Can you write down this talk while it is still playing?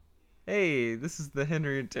Hey, this is the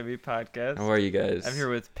Henry and Timmy podcast. How are you guys? I'm here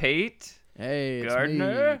with Pate. Hey, it's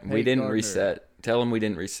Gardner? me. We Hey, didn't Gardner. reset. Tell them we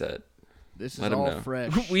didn't reset. This is Let 'em all know.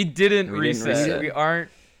 fresh. We didn't We didn't reset. reset. We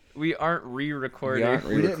aren't re-recording. We aren't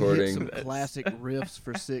We didn't hit re-recording. some classic riffs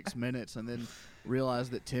for 6 minutes and then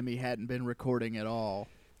realized that Timmy hadn't been recording at all.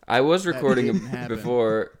 I was That recording didn't happen.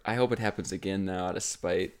 before. I hope it happens again now out of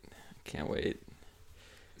spite. Can't wait.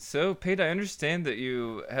 So, Pate, I understand that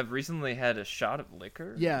you have recently had a shot of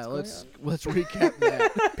liquor. Yeah, What's going let's recap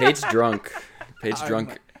that. Pate's drunk. Pate's I'm-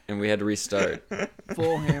 drunk, and we had to restart.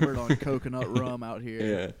 Full hammered on coconut rum out here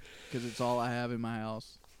Yeah. because it's all I have in my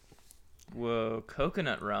house. on? Whoa,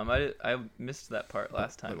 coconut rum. I missed that part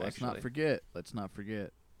last time, But let's actually. not forget. Let's not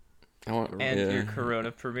forget. I want, And yeah. your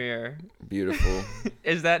Corona premiere. Beautiful.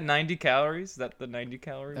 Is that 90 calories? Is that the 90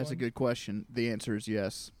 calorie That's a one? good question. The answer is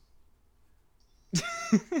yes.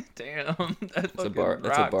 Damn, that That's a fucking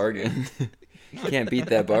That's a rocks. bargain. Can't beat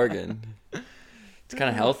that bargain. It's kind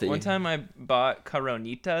of healthy. One time I bought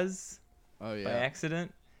Coronitas Oh yeah. by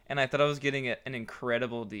accident, and I thought I was getting an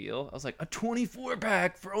incredible deal. I was like, a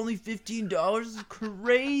 24-pack for only $15 is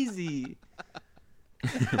crazy.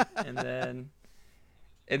 and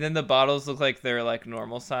then the bottles look like they're like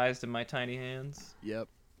normal sized in my tiny hands. Yep.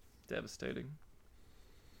 Devastating.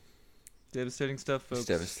 Devastating stuff, folks. It's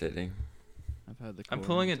devastating. I've had the. I'm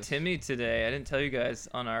pulling a Coronitas. Timmy today. I didn't tell you guys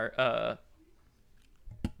on our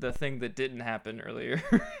the thing that didn't happen earlier,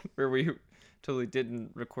 where we totally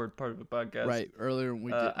didn't record part of a podcast. Right earlier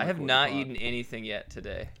we. didn't I have record the not pod. eaten anything yet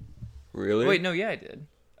today. Really? Wait, no, yeah, I did.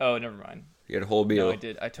 Oh, never mind. You had a whole meal. No, I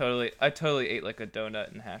did. I totally ate like a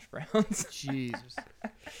donut and hash browns. Jesus.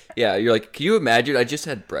 Yeah, you're like, can you imagine? I just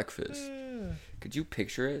had breakfast. Could you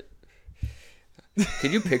picture it?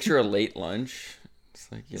 Could you picture a late lunch?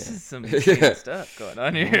 It's like, yeah. This is some insane stuff going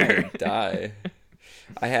on I here. might die.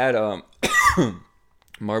 I had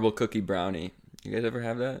marble cookie brownie. You guys ever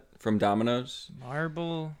have that from Domino's?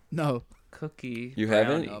 Marble No, cookie. You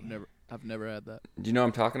haven't? brownie. I've never had that. Do you know what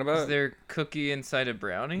I'm talking Is about? there cookie inside a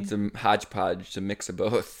brownie? It's a hodgepodge. It's a mix of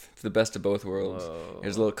both. It's the best of both worlds. Whoa.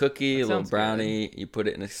 There's a little cookie, That a little sounds brownie. You put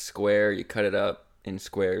it in a square. You cut it up in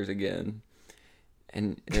squares again.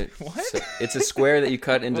 And What? it's a square that you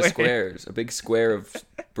cut into Wait. squares. A big square of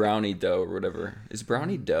brownie dough or whatever. Is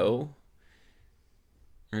brownie dough?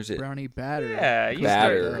 Or is it? Brownie batter. Yeah, you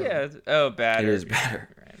Batter. Start, yeah. Oh, batter. It is batter.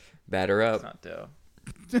 Right. Batter It's up. not dough.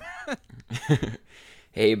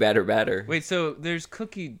 Hey, batter. Wait, so there's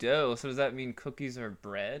cookie dough. So does that mean cookies are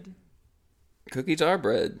bread? Cookies are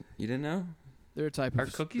bread. You didn't know? They're a type Are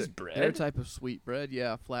of cookies They're a bread? type of sweet bread.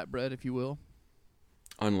 Yeah, flat bread, if you will.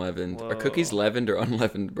 Unleavened. Are cookies Whoa. leavened or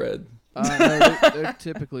unleavened bread? No, they're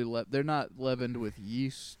typically they're not leavened with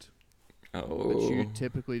yeast, but Oh. you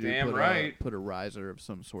typically do Damn put right. put a riser of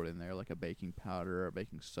some sort in there, like a baking powder or a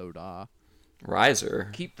baking soda. Riser.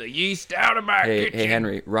 Keep the yeast out of my Hey, kitchen. hey,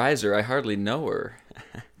 Henry. Riser, I hardly know her.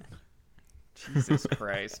 Jesus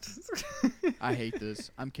Christ. I hate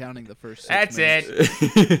this. I'm counting the first 6 That's minutes.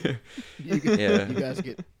 it. Yeah. You guys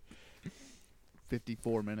get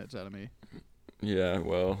 54 minutes out of me, Yeah,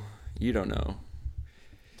 well, you don't know.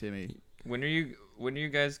 Timmy. When are you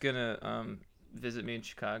guys gonna visit me in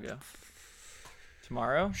Chicago?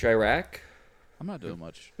 Tomorrow? Chirac? I'm not doing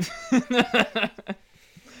much.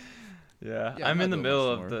 Yeah, Yeah, I'm I'm in the not doing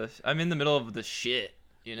middle much of I'm in the middle of the shit,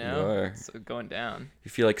 you know? You are. It's going down.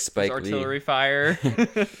 You feel like There's Spike artillery Lee. fire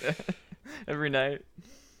every night.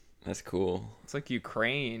 That's cool. It's like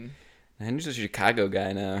Ukraine. Henry's a Chicago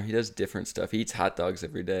guy now. He does different stuff. He eats hot dogs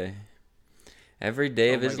every day. Every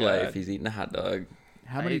day Oh of my his life, God. he's eating a hot dog.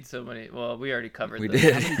 How I many? ate so many. Well, we already covered We this.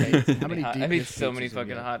 did. How many deep I've eaten dish so many pizzas have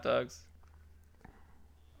you fucking had? hot dogs.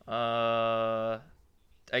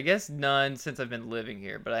 I guess none since I've been living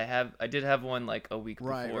here, but I did have one like a week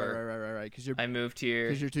Right. before Because you're I moved here.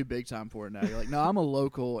 because you're too big time for it now. You're like, no, I'm a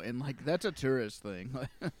local, and like that's a tourist thing.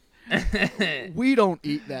 We don't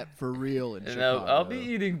eat that for real in No, Chicago. I'll be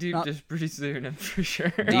eating deep Not- dish pretty soon, I'm for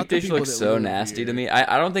sure. Not Deep the dish people looks that so live nasty to here. me.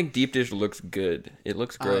 I don't think deep dish looks good. It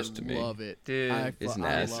looks gross I to me. love it, Dude, It's I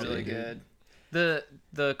nasty. love It's really it, dude. good.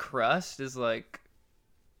 The crust is like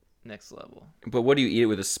next level. But what do you eat it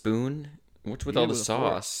with a spoon? What's with Eat all it the with a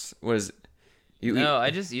fork. sauce? What is you No, eat? I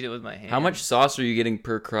just eat it with my hands. How much sauce are you getting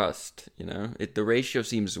per crust? You know, the ratio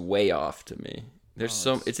seems way off to me. There's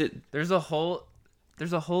Oh, it's it. There's a whole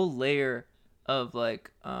layer of like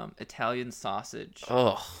Italian sausage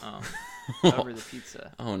Oh, over the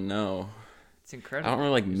pizza. oh no. It's I incredible. don't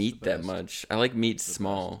really like It's the meat that best. much. I like meat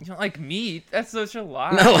small. You don't like meat? That's such a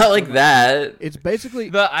lie. No, not like that. It's basically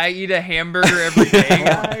The I eat a hamburger every day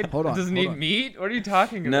guy Hold on, doesn't hold eat on. meat. What are you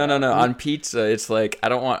talking No, about? no, no. On pizza, it's like I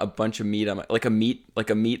don't want a bunch of meat on my like a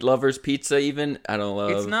meat lover's pizza. Even I don't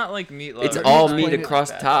love. It's not like meatloaf. It's Let all me meat explain it.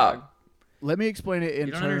 across Bad top. dog. let me explain it in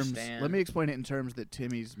You don't terms. understand. Let me explain it in terms that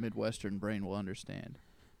Timmy's Midwestern brain will understand.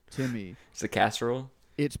 Timmy, It's a casserole.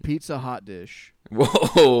 it's pizza hot dish.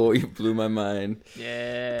 Whoa, you blew my mind.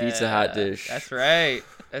 Yeah. Pizza hot dish. That's right.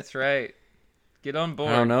 That's right. Get on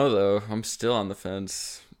board. I don't know though. I'm still on the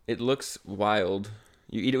fence. It looks wild.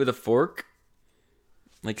 You eat it with a fork?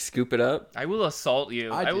 Like scoop it up? I will assault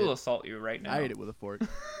you. I I will did. assault you right now. I ate it with a fork.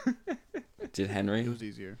 Did Henry? It was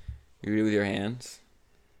easier. You eat it with your hands?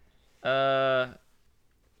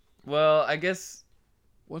 Well, I guess.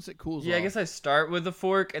 Once it cools Yeah, off. I guess I start with the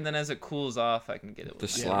fork, and then as it cools off, I can get it The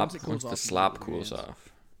with my Yeah, slop. once it cools Once off, the you slop eat it with your cools hands. off.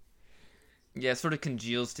 Yeah, it sort of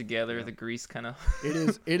congeals together. Yeah. The grease kind of. It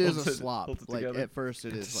is. It is Holds a it- slop. holds it Like together. at first,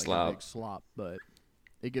 it It's is a like slop. a big slop, but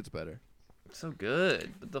it gets better. So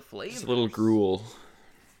good, but the flavors. It's a little gruel.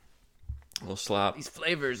 A little slop. These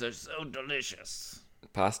flavors are so delicious.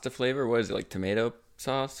 Pasta flavor? What is it? Like tomato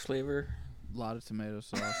sauce flavor? A lot of tomato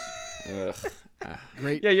sauce. Ugh.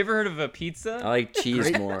 Great. Yeah, you ever heard of a pizza? I like cheese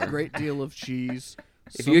great, more. great deal of cheese.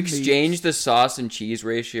 If some you exchange meats. the sauce and cheese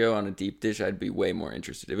ratio on a deep dish, I'd be way more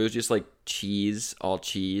interested. If it was just like cheese, all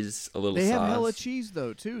cheese, a little They sauce. have hella cheese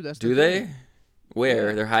though too. That's the Do they? thing. Where?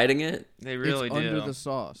 Yeah. They're hiding it? They really it's do. under the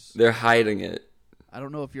sauce. They're hiding it. I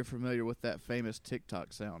don't know if you're familiar with that famous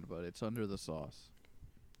TikTok sound, but it's under the sauce.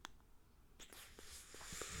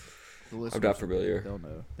 The I'm listeners not will- familiar. They'll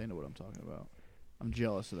know. They know what I'm talking about. I'm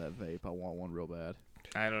jealous of that vape. I want one real bad.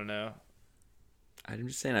 I don't know. I'm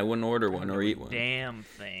just saying I wouldn't order one or eat one. Damn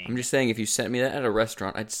thing. I'm just saying if you sent me that at a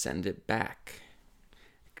restaurant, I'd send it back.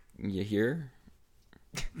 You hear?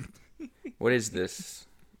 What is this?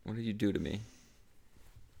 What did you do to me?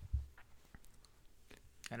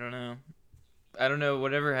 I don't know. I don't know.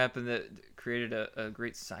 Whatever happened that created a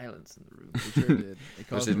great silence in the room. It sure did.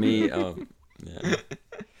 It Was caused it a- me? Yeah.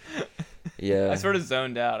 Yeah. I sort of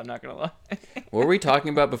zoned out. I'm not gonna lie. What were we talking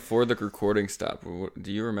about before the recording stopped?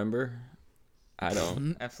 Do you remember? I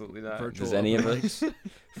don't. Absolutely not. Virtual Does any of open us?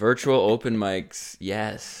 Virtual open mics.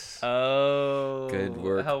 Yes. Oh, Good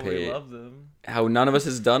work, How we Pete. love them. How none of us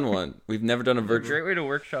has done one. We've never done a A virtual. great way to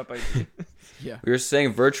workshop ideas. Yeah. We were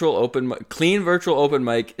saying virtual open mic. Clean virtual open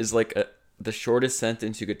mic is like the shortest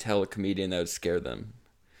sentence you could tell a comedian that would scare them.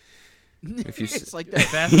 If you it's like that.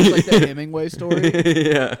 Fast- It's like that Hemingway story.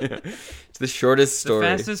 yeah. It's the shortest The story.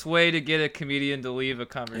 fastest way to get a comedian to leave a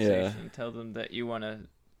conversation. Tell them that you want to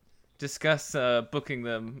discuss booking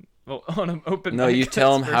them on an open. No, mic you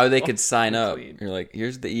tell them that's how they virtual could sign and up. clean. You're like,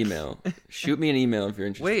 here's the email. Shoot me an email if you're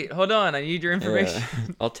interested. Wait, hold on. I need your information.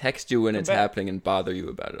 Yeah. I'll text you when Come it's back. happening and bother you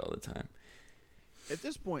about it all the time. At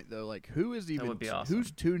this point, though, like who is even would be awesome.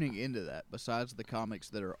 who's tuning into that besides the comics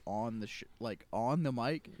that are on the like on the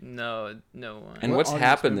mic? No one. And What what's audience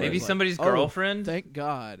happened member Maybe is then? like, somebody's "Oh, girlfriend? Thank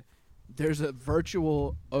God, there's a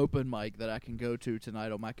virtual open mic that I can go to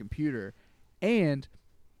tonight on my computer, and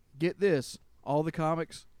get this: all the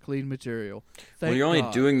comics, clean material. Thank Well, you're only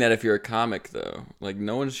God. doing that if you're a comic, though. Like,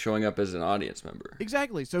 no one's showing up as an audience member.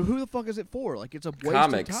 Exactly. So who the fuck is it for? Like it's a waste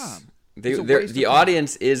Comics. of time. They, It's a they're- waste the of time.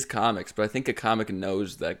 audience is comics, but I think a comic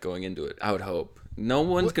knows that going into it. I would hope. No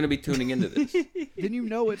one's What- going to be tuning into this. Then you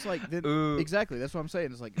know it's like then, Ooh. exactly. That's what I'm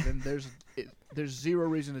saying. It's like then there's zero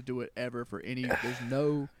reason to do it ever for any. There's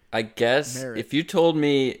no. I guess Merit. if you told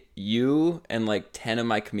me you and like 10 of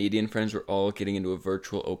my comedian friends were all getting into a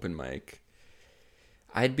virtual open mic,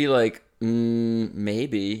 I'd be like,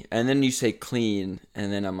 maybe. And then you say clean,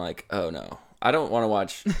 and then I'm like, oh no. I don't want to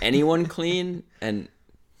watch anyone clean, and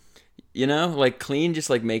you know, like clean just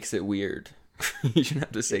like makes it weird. You shouldn't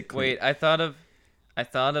have to say clean. Wait, I thought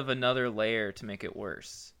of another layer to make it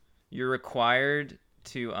worse. You're required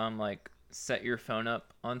to like set your phone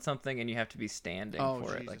up on something, and you have to be standing Oh,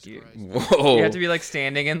 for it. Jesus Like you Christ. Whoa. have to be like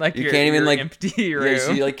standing in like You your, can't even, your like- empty room. Yeah,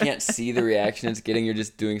 so you like can't see the reaction it's getting. You're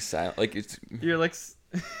just doing silent. Like it's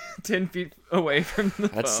 10 feet away from the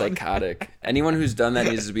that's phone. psychotic. Anyone who's done that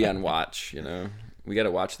needs to be on watch. You know, we got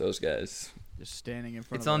to watch those guys. Just standing in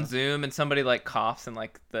front It's of on a- Zoom, and somebody like coughs, and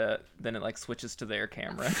like then it like switches to their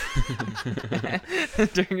camera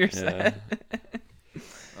during your set.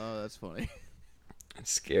 Oh, that's funny.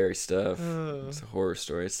 It's scary stuff. It's a horror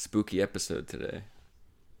story. It's a spooky episode today.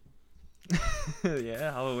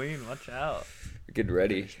 Yeah, Halloween. Watch out. Get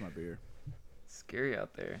ready. Finish my beer. Scary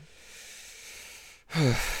out there.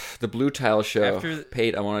 The Blue Tile Show. After-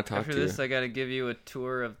 Pate, I want to talk After to you. this, I gotta give you a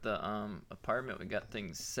tour of the apartment. We got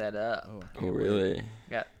things set up. Oh, I Oh, can't wait. really?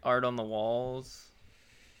 Got art on the walls.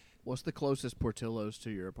 What's the closest Portillo's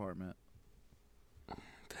to your apartment?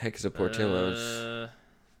 The heck is a Portillo's?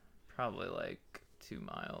 Probably like 2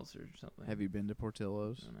 miles or something. Have you been to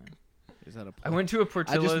Portillo's? I don't know. Is that a I went to a I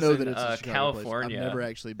Portillo's just know in that it's a Chicago place. California. I've never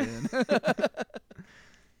actually been.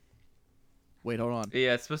 Wait, hold on.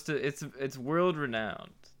 Yeah, it's supposed to. It's world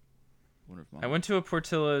renowned. Wonder if I went to a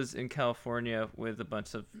Portillo's in California with a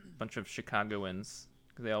bunch of Chicagoans.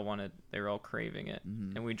 They were all craving it,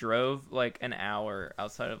 Mhm. and we drove like an hour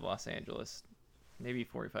outside of Los Angeles, maybe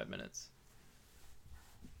 45 minutes.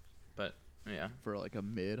 But yeah, for like a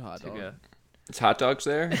mid hot took dog. It's hot dogs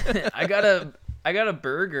there? I got a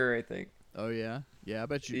burger, I think. Oh yeah, yeah. I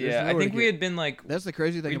bet you. there's Yeah, I nowhere to think we get- had been like That's the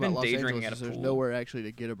crazy thing we'd about been Los day Angeles drinking at is a there's pool. nowhere actually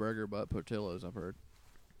to get a burger but Portillo's. I've heard.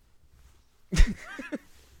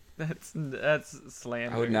 that's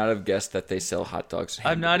slander. I would not have guessed that they sell hot dogs. and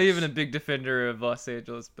I'm not hamburgers. even a big defender of Los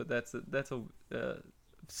Angeles, but that's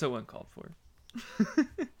so uncalled for.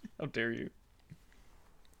 How dare you?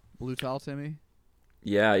 Blue Tile, Timmy.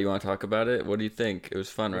 Yeah, you want to talk about it? What do you think? It was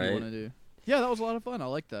fun, What do you right? want to do? Yeah, that was a lot of fun. I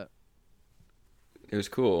like that. It was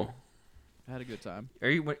cool. I had a good time.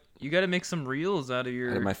 You got to make some reels out of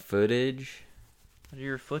Out of my footage.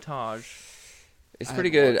 footage. It's I pretty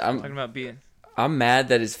haven't good. watched Talking about being. I'm mad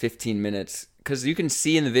that it's 15 minutes because you can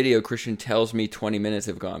see in the video Christian tells me 20 minutes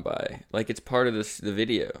have gone by. Like it's part of the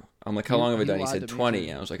video. I'm like, how long have I done? He lied said to me, 20, too.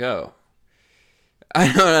 and I was like, oh. I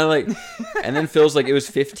know, and I like, and then Phil's like, it was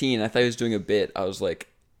 15. I thought he was doing a bit. I was like,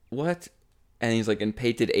 what? And he's like, and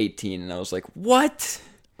Pate did 18, and I was like, what?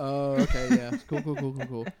 Oh, okay, yeah.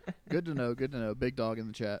 Cool. Good to know. Good to know. Big dog in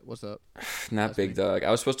the chat. What's up? Not That's Big me. Dog. I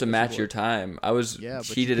was supposed to Yes, match you your were. time. I was Yeah, but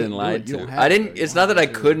you cheated and couldn't do it. lied You don't to. have I to. didn't. You It's don't not that I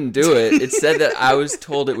have to. couldn't do it. It said that I was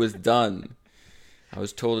told it was done. I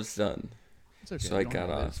was told it's done. It's okay. So I you don't got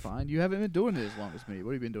have it. It's off. fine. You haven't been doing it as long as me.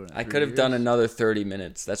 What have you been doing? it? I 3 could have done years? another 30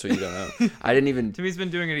 minutes. That's what you don't know. I didn't even. Timmy's been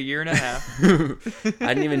doing it a year and a half. I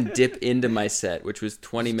didn't even dip into my set, which was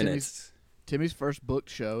 20 Timmy's- minutes. Timmy's first booked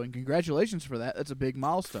show, and congratulations for that. That's a big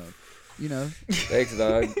milestone. You know, Thanks,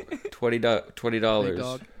 dog. $20. big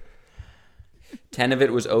dog. 10 of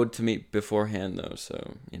it was owed to me beforehand, though.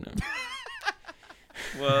 So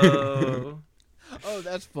Whoa. Oh,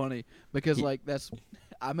 that's funny because like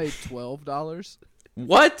I made $12.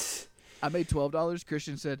 What? I made $12.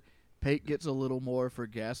 Christian said, Pate gets a little more for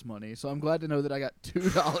gas money, so I'm glad to know that I got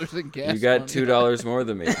 $2 in gas. You got money. $2 more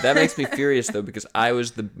than me. That makes me furious though because I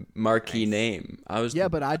was the marquee name. I was. Yeah,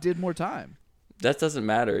 but I did more time. That doesn't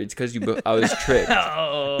matter. It's because I was tricked.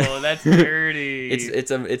 Oh, that's dirty.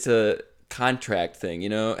 It's a contract thing, you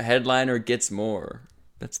know. Headliner gets more.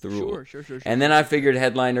 That's the rule. Sure. And then I figured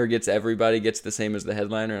headliner gets everybody gets the same as the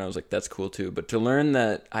headliner, and I was like, that's cool too. But to learn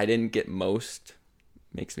that I didn't get most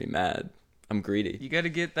makes me mad. I'm greedy. You got to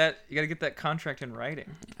get that contract in writing.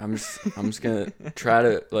 I'm just gonna try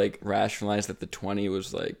to like rationalize that the 20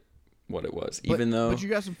 was like what it was, even though. But you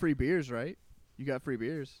got some free beers, right? You got free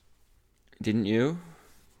beers. Didn't you?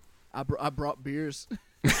 I brought beers.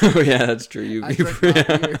 Oh yeah, that's true. You. I drank my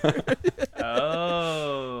beer.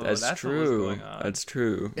 Oh, That's What was true. going on. That's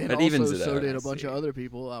true. And That also, evens it so out. did I a bunch of see. other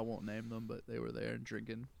people. I won't name them, but they were there and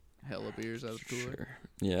drinking hella beers out of the cooler. Sure.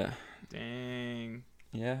 Yeah. Dang.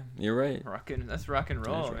 Yeah. You're right. That's rock and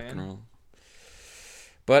roll, That's rock man. and roll.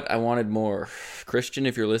 But I wanted more. Christian,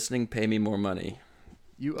 if you're listening, pay me more money.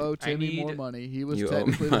 You owe Timmy more need- money. He was You owe me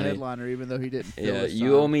technically the money. headliner, even though he didn't. Fill Yeah, his you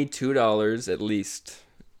time. owe me $2 at least.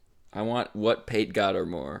 I want what Pate got or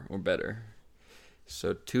more or better.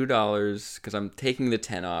 So $2 because I'm taking the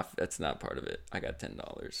 10 off. That's not part of it. I got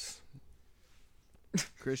 $10.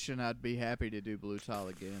 Christian, I'd be happy to do Blue Tile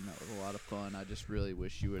again. That was a lot of fun. I just really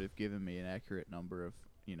wish you would have given me an accurate number of,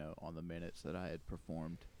 on the minutes that I had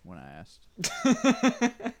performed when I asked.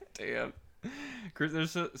 Damn.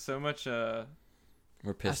 There's so much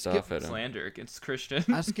We're pissed skipped off at him. slander against Christian.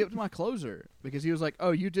 I skipped my closer because he was like,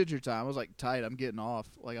 "Oh, you did your time." I was like, "Tight, I'm getting off.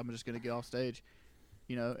 Like, I'm just gonna get off stage."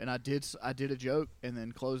 And I did a joke and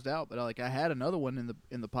then closed out, but I had another one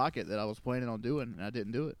in the pocket that I was planning on doing, and I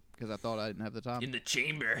didn't do it because I thought I didn't have the time. In the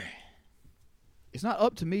chamber. It's not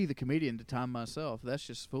up to me, the comedian, to time myself. That's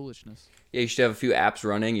just foolishness. Yeah, you should have a few apps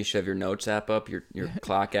running. You should have your notes app up, your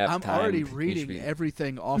clock app. I'm timed. already You should reading be-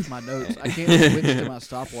 everything off my notes. I can't switch to my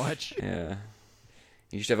stopwatch. Yeah.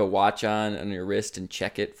 You should have a watch on your wrist and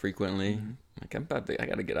check it frequently. Mm-hmm. Like I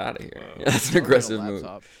gotta get out of here. Whoa. Yeah, that's an I'll get a aggressive move.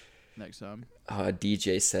 laptop next time. Oh, a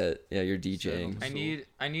DJ set. Yeah, you're DJing. Set on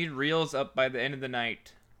I need reels up by the end of the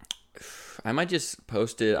night. I might just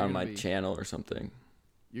post it on gonna my be- channel or something.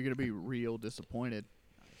 You're gonna be real disappointed.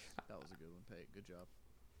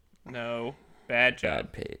 No. Bad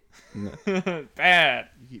job. Bad, Pate. No, Bad.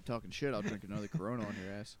 You keep talking shit, I'll drink another Corona on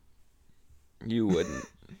your ass. you wouldn't.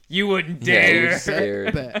 You wouldn't Yeah, dare. you're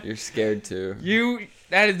scared. Bet. You're scared too.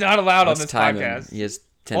 That is not allowed Let's on this time him. podcast. He has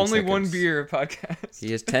 10 Only seconds. one beer podcast.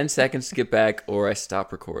 He has 10 seconds to get back, or I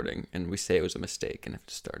stop recording, and we say it was a mistake and have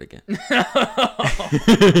to start again.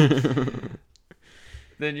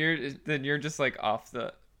 Then you're just like off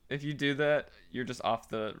the. If you do that, you're just off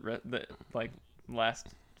the like last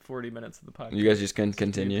 40 minutes of the podcast. You guys just can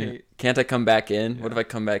continue. Pate. Can't I come back in? What Yeah. if I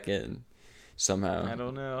come back in somehow? I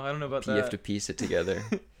don't know. I don't know about You that. have to piece it together.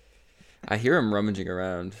 I hear him rummaging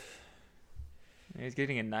around. He's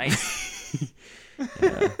getting a knife.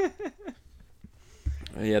 Yeah.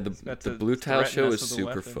 Yeah, about the to Blue Tile threaten show us was with a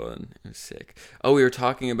super weapon. fun. It was sick. Oh, we were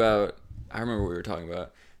talking about. I remember what we were talking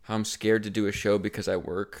about. How I'm scared to do a show because I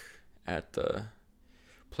work at the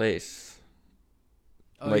place.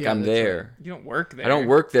 Oh, Like yeah, I'm that's there. right. You don't work there. I don't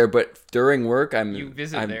work there, but during work, You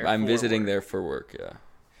visit I'm there I'm for visiting work. there for work. Yeah,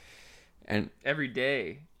 and every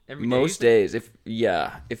day. Every day. most days, if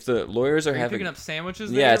the lawyers are Are you having, picking up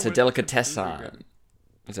sandwiches? yeah, there? it's a What- what's the food you're delicatessen. grabbing?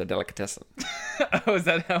 It's a delicatessen. Oh, is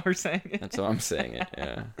that how we're saying it? That's how I'm saying it.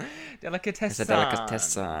 Yeah, Delicatessen. it's a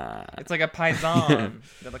delicatessen. It's like a paisan.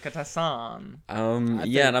 Delicatessen.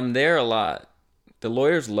 Yeah, and I'm there a lot. The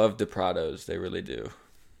lawyers love the Prados. They really do.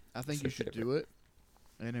 I think It's you their should do it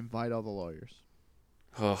and invite all the lawyers.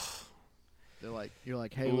 Oh, You're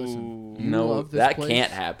like, hey, listen, Ooh. you no, love this that place?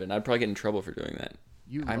 can't happen. I'd probably get in trouble for doing that.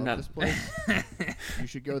 You I'm love not- this place. You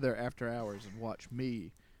should go there after hours and watch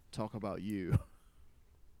me talk about you.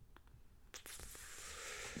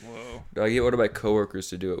 Whoa. Do I get one of my coworkers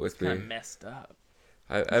to do it with Kind me? of messed up.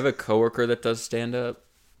 I have a coworker that does stand up.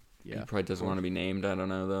 Yeah. He probably doesn't want to be named. I don't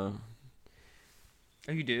know though.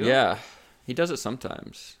 Oh, you do? Yeah, he does it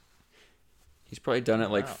sometimes. He's probably done it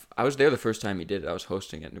like Wow. I was there the first time he did it. I was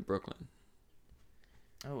hosting it in New Brooklyn.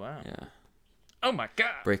 Oh wow. Yeah. Oh my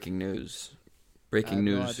god. Breaking news. I Breaking have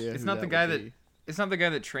no news. idea It's who not the that guy would that- be. It's not the guy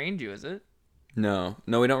that trained you, is it? No,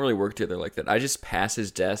 we don't really work together like that. I just pass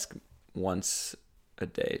his desk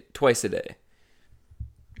twice a day.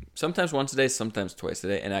 Sometimes once a day, sometimes twice a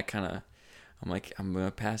day, and I'm like, I'm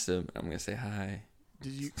gonna pass him. I'm gonna say hi.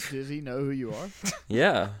 Does he know who you are?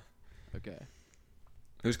 Yeah, Okay.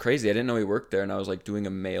 it was crazy. I didn't know he worked there, and I was like doing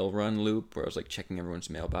a mail run loop where I was like checking everyone's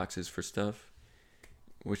mailboxes for stuff,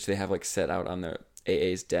 which they have like set out on the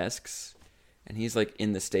AA's desks, and he's like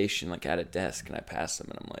in the station, like at a desk, and I pass him,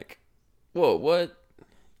 and I'm like, whoa, what?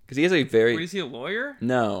 Because he has a very Wait, is he a lawyer?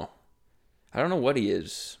 no, I don't know what he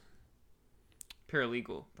is.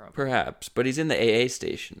 Paralegal, probably. Perhaps, but he's in the AA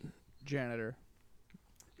station. Janitor.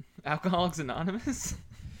 Alcoholics Anonymous?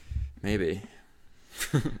 Maybe.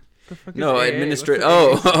 The fuck is No, AA? administrative.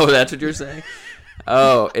 What's the AA? Oh, that's what you're saying.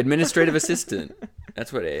 Oh, administrative assistant.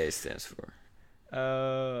 That's what AA stands for.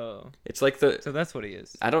 Oh. It's like the. So that's what he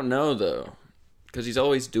is. I don't know though, because he's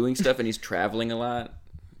always doing stuff and he's traveling a lot.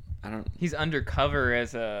 I don't. He's undercover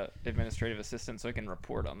as a administrative assistant so he can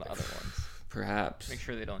report on the other ones. Perhaps. Make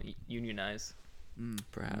sure they don't unionize.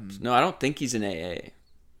 Perhaps. No, I don't think he's in AA,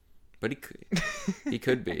 but he could. He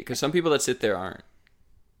could be, because some people that sit there aren't.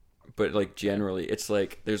 But like generally, it's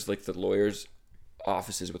like there's like the lawyers'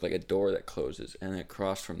 offices with like a door that closes, and then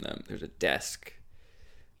across from them there's a desk.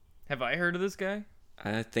 Have I heard of this guy?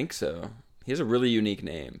 I think so. He has a really unique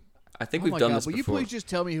name. I think Oh we've my done God, this will before. you please just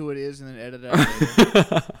tell me who it is and then edit it out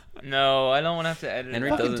later? No, I don't want to have to edit Henry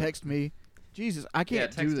it out. Fucking doesn't- text me. Jesus, I Yeah,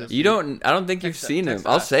 can't text do us. this. You don't. I don't think you've Text- seen him. text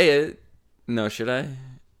I'll us. say it. No, should I?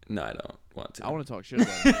 No, I don't want to. I want to talk shit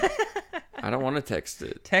about it. I don't want to text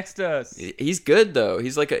it. Text us. He's good though.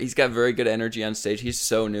 He's he's got very good energy on stage. He's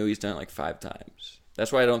so new. He's done it like 5 times.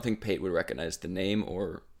 That's why I don't think Pate would recognize the name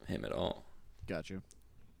or him at all. Got you.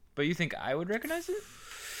 But you think I would recognize it?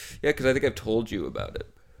 Yeah, because I think I've told you about it.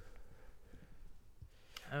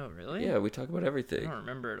 Oh, really? Yeah, we talk about I everything. don't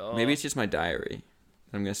remember at all. Maybe it's just my diary.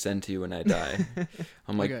 I'm gonna send to you when I die.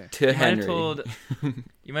 I'm like Okay. to you might Henry. have told.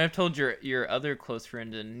 You might have told your other close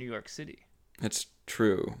friend in New York City. That's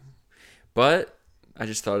true. But I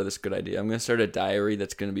just thought of this good idea. I'm going to start a diary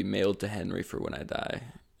that's going to be mailed to Henry for when I die.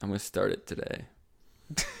 I'm going to start it today.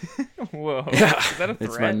 Whoa. Yeah. Is that a threat?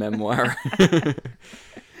 It's my memoir.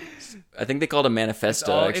 I think they call it a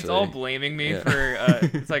manifesto, It's actually. all blaming me Yeah. for.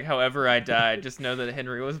 It's like however I died. Just know that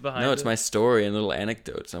Henry was behind. No, it's it. my story and little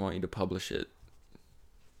anecdotes. I want you to publish it.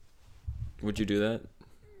 Would you do that?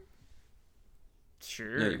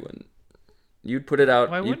 Sure. No, you wouldn't. You'd put it out.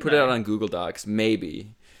 Why You'd wouldn't put it out I? on Google Docs,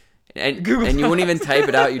 maybe. And Google and you wouldn't even Docs. type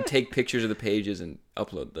it out. You'd take pictures of the pages and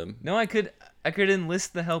upload them. No, I could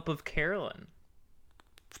enlist the help of Carolyn.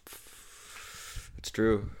 It's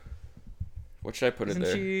true. What should I put Doesn't in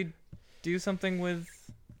there? she do something with?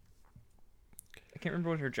 I can't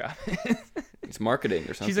remember what her job is. It's marketing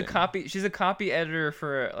or something. She's a copy editor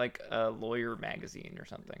for like a lawyer magazine or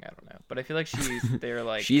something. I don't know, but I feel like they're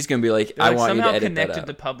like She's gonna be like, they're I like want you to somehow edit that connected out.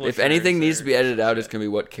 to publishers. If anything needs to be edited or out, some it's shit. gonna be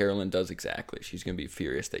what Carolyn does exactly. She's gonna be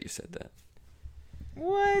furious that you said that.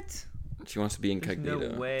 What? She wants to be There's no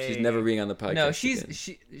incognito. way. She's never being on the podcast. No,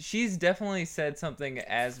 again. she's definitely said something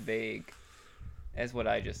as vague as what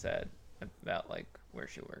I just said about like where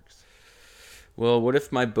she works. Well, what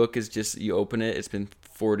if my book is just, you open it, it's been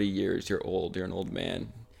 40 years, you're old, you're an old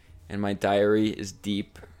man, and my diary is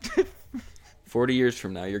deep. 40 years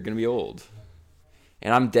from now, you're going to be old.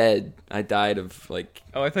 And I'm dead. I died of, like...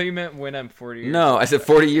 Oh, I thought you meant when I'm 40 years. No, I said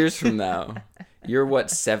 40 years from now. You're, what,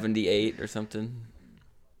 78 or something?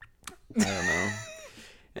 I don't know.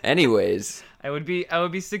 Anyways. I would be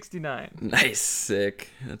 69. Nice. Sick.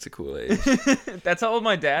 That's a cool age. That's how old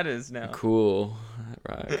my dad is now. Cool.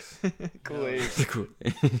 That rocks. Cool age. That's a cool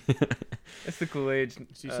age. That's the cool age.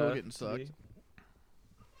 Is he still getting sucked?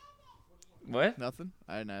 What? Nothing.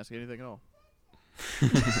 I didn't ask anything at all.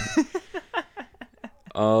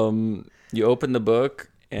 You open the book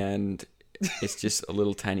and it's just a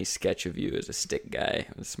little tiny sketch of you as a stick guy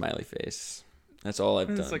with a smiley face. That's all I've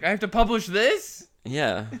done. It's like I have to publish this.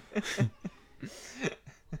 Yeah.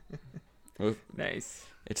 Well, Nice.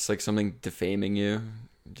 it's like something defaming you,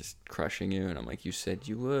 just crushing you, and I'm like, you said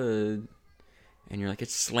you would, and you're like,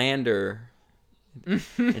 it's slander.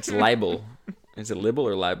 It's libel. Is it libel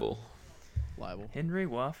or libel? Libel. Henry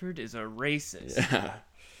Wofford is a racist Yeah.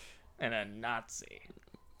 and a Nazi.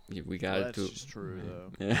 We got Well, it. that's just true,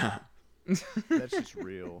 though. Yeah. That's just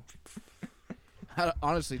real. I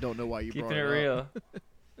honestly don't know why you Keeping brought it it up. real.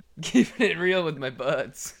 Keeping it real with my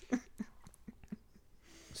buds.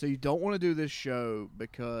 So you don't want to do this show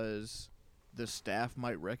because the staff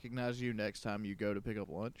might recognize you next time you go to pick up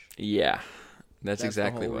lunch? Yeah. That's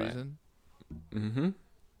exactly the whole why. reason? Mm-hmm.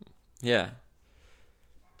 Yeah.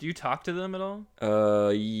 Do you talk to them at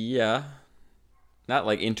all? Yeah. Not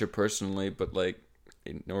like interpersonally, but like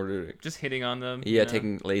in order to... Just hitting on them? Yeah,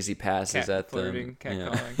 taking lazy passes cat at flirting, them. cat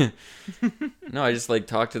Yeah. calling. No, I just like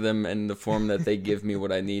talk to them in the form that they give me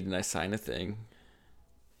what I need and I sign a thing.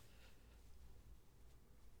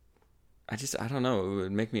 I don't know. It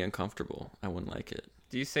would make me uncomfortable. I wouldn't like it.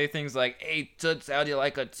 Do you say things like, "Hey, toots, how do you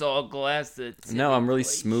like a tall glass?" That's No, I'm really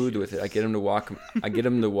smooth with it. I get him to walk. I get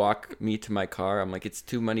him to walk me to my car. I'm like, it's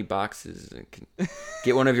too many boxes.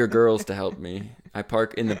 Get one of your girls to help me. I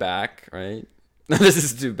park in the back, right? This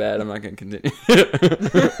is too bad. I'm not gonna continue.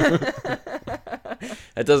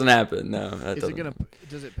 That doesn't happen. No, that Is doesn't. it gonna?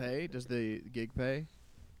 Does it pay? Does the gig pay?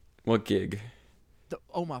 What gig?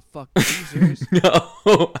 Oh my fuck! Are you serious?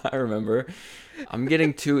 No, I remember. I'm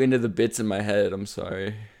getting too into the bits in my head. I'm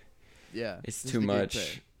sorry. Yeah, It's does too the gig much.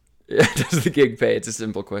 pay? Yeah, does the gig pay? It's a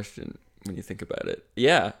simple question when you think about it.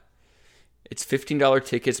 Yeah. It's $15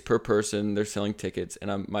 tickets per person. They're selling tickets,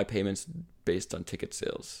 and my payment's based on ticket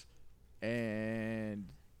sales. And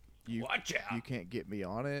you Watch out. you can't get me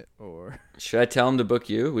on it, or Should I tell them to book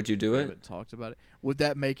you? Would you do we it? haven't talked about it. Would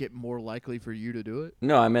that make it more likely for you to do it?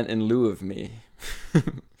 No, I meant in lieu of me.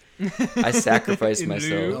 I sacrificed In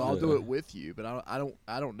myself. lieu? No, I'll do it with you, but I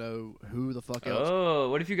don't know who the fuck else. Oh,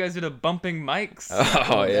 what if you guys did a bumping mics?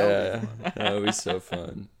 Oh, That yeah. would That would be so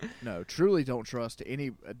fun. No, truly don't trust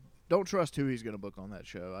any. Don't trust who he's going to book on that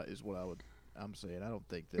show. Is what I'm saying. I don't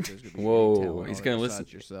think that there's going to be. Whoa, any talent he's on it gonna besides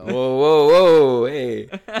listen. Yourself. Whoa. Hey.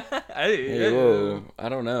 Hey, Hey, whoa. I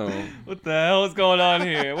don't know. What the hell is going on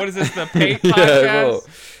here? What is this, the Pate Yeah, podcast? whoa.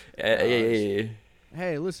 Hey.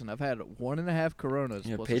 Hey, listen, I've had 1.5 Coronas.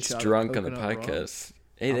 Yeah, plus a Pate's shot of drunk on the coconut rum. podcast.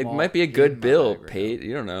 Hey, I'm it all might be a in good my bill, bag right Pate.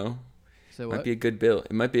 You don't know. Say Might what? be a good bill.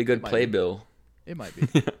 It might be a good might play be. bill. It might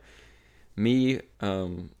be. Me,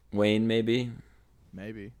 Wayne, maybe.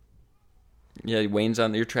 Maybe. Yeah, Wayne's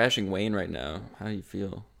on. You're trashing Wayne right now. How do you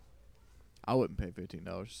feel? I wouldn't pay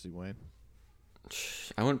 $15 to see Wayne.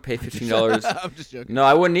 I wouldn't pay $15. I'm just joking. No,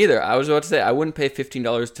 I wouldn't either. I was about to say I wouldn't pay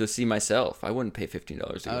 $15 to see myself. I wouldn't pay $15 to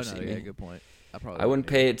go Oh see no, me. yeah, good point. I wouldn't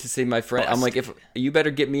pay it to see my friend. I'm like, if you better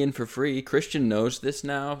get me in for free. Christian knows this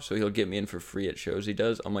now, so he'll get me in for free at shows he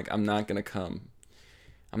does. I'm like, I'm not gonna come.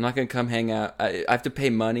 I'm not gonna come hang out. I have to pay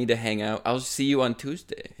money to hang out. I'll see you on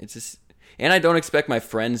Tuesday. It's just, and I don't expect my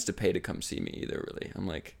friends to pay to come see me either. Really, I'm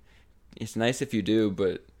like, it's nice if you do,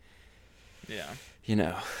 but Yeah, you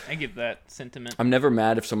know, I get that sentiment. I'm never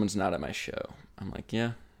mad if someone's not at my show. I'm like,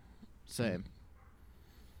 yeah, Same.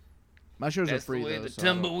 My shows That's are free the way though. the so I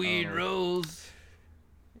don't- tumbleweed I don't- rolls.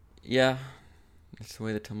 yeah. That's the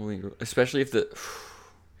way the tumbleweed, especially if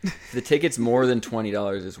the ticket's more than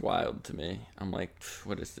 $20 is wild to me. I'm like,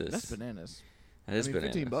 what is this? That's bananas. That is I mean,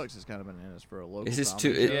 bananas. $15 is kind of bananas for a local. This is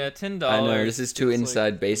comedy too- show. Yeah, $10. I know this is too It's,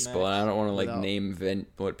 inside like, baseball, and I don't want to like Without- name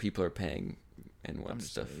what people are paying and what I'm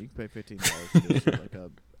just stuff. saying, you can pay $15 to go see like a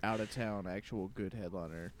out of town actual good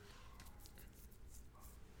headliner.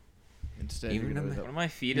 Instead, Even you're gonna, a- One of my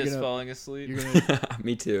feet You're is gonna- falling asleep.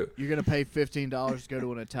 Me too. you're gonna pay $15 to go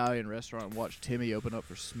to an Italian restaurant and watch Timmy open up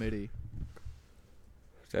for Smitty.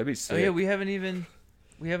 That'd be sick. Oh yeah, we haven't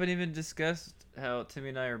even discussed how Timmy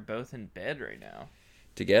and I are both in bed right now.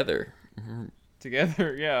 Together.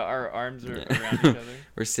 Together, yeah, our arms are Yeah. around each other.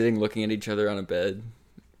 We're sitting looking at each other on a bed.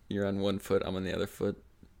 You're on one foot, I'm on the other foot.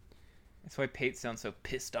 That's why Pate sounds so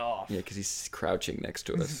pissed off. Yeah, because he's crouching next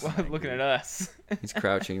to us. He's looking at us. He's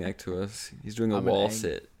crouching next to us. He's doing a I'm an wall ang-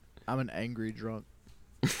 sit. I'm an angry drunk.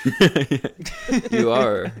 You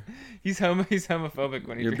are. He's homophobic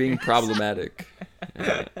when he You're being drinks. problematic.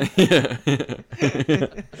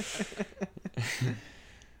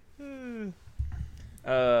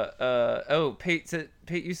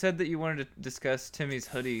 Pate, you said that you wanted to discuss Timmy's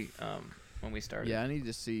hoodie when we started. Yeah, I need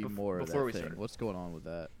to see more of before that we thing. started. What's going on with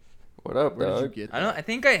that? What up, Where did you dog? get I that? don't. I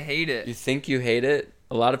think I hate You it. think you hate it?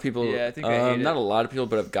 A lot of people. Yeah, I think I hate Not it. a lot of people,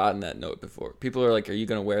 but I've gotten that note before. People are like, "Are you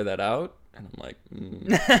gonna wear that out?" And I'm like,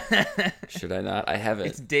 "Should I not? I haven't."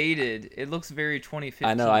 It's dated. It looks very 2015.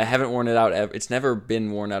 I know I haven't worn it out ever. It's never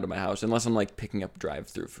been worn out of my house unless I'm like picking up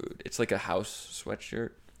drive-through food. It's like a house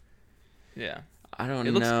sweatshirt. Yeah. I don't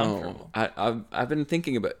It looks know. comfortable. I've been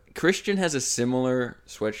thinking about. Christian has a similar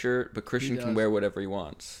sweatshirt, but Christian can does. wear whatever he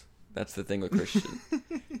wants. That's the thing with Christian.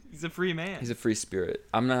 He's a free man. He's a free spirit.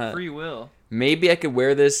 I'm not. free will. Maybe I could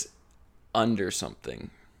wear this under something,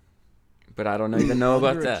 but I don't even know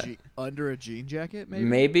about Under a that. under a jean jacket, maybe.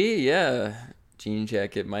 Maybe, yeah. Jean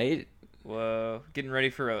jacket might. Whoa. Getting ready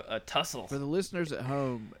for a tussle. For the listeners at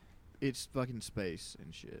home, it's fucking space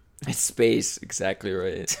and shit. It's space, exactly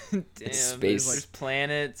right. Damn, space. There's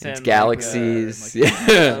planets It's and galaxies. like, yeah.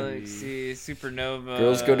 galaxies, supernova.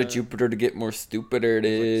 Girls go to Jupiter to get more stupider,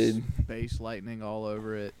 There's, dude. like, space lightning all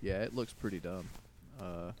over it. Yeah, it looks pretty dumb.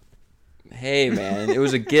 Hey, man, it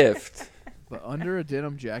was a gift. But under a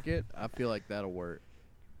denim jacket, I feel like that'll work.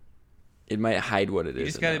 It might hide what it is. You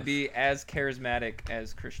just got to enough. be as charismatic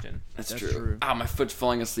as Christian. That's, That's true. true. Ah, my foot's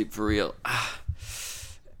falling asleep for real. Ah,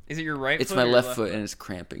 Is it your right it's foot? my or your left foot, and it's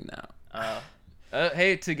cramping now.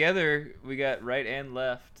 Hey, together we got right and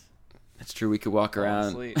left. That's true. We could walk Fall around.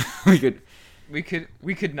 asleep. we could.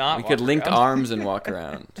 We could not. We walk could link around. arms and walk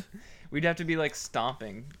around. We'd have to be like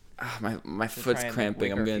stomping. Ah, my To foot's try and cramping.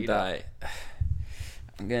 wake I'm our gonna feet die.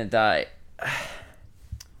 I'm gonna die.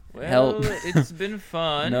 Well, Help. it's been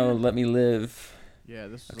fun. No, let me live. Yeah,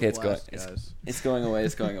 this is Okay, it's the going. last, guys. It's going away.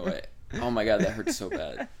 It's going away. Oh my god, that hurts so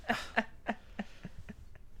bad.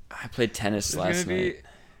 I played tennis It's last gonna be. night.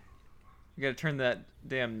 You gotta turn that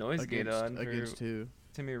damn noise gate on against for two.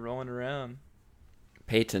 Timmy rolling around.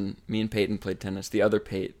 Peyton, me and Peyton played tennis. The other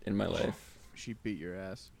Pate in my life. She beat your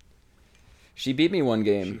ass. She beat me one She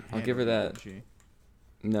game. I'll give her handled that. you,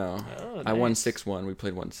 didn't No, Oh, I won nice. 6-1. We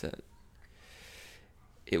played one set.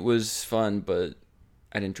 It was fun, but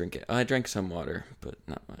I didn't drink it. I drank some water, but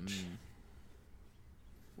not she? much.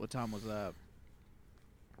 What time was that?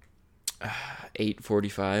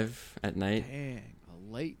 8:45 at night. Dang,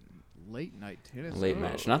 a late night tennis. Late Oh.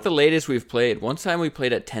 match. Not the latest we've played. One time we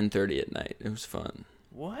played at 10:30 at night. It was fun.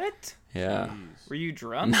 What? Yeah. Jeez. Were you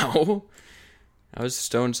drunk? No. I was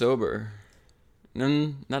stone sober. No,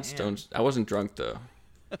 not Damn. stone. I wasn't drunk though.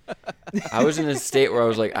 I was in a state where I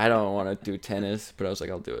was like, I don't want to do tennis, but I was like,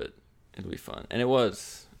 I'll do it. It'll be fun, and it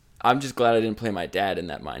was. I'm just glad I didn't play my dad in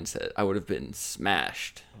that mindset. I would have been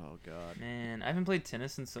smashed. Oh god. Man, I haven't played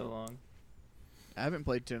tennis in so long. I haven't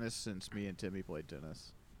played tennis since me and Timmy played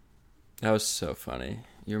tennis. That was so funny.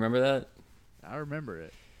 You remember that? I remember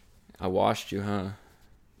it. I washed you, huh?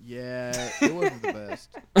 Yeah, it wasn't the best.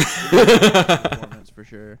 It wasn't the best performance for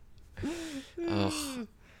sure. Ugh.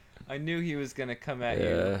 I knew he was gonna come at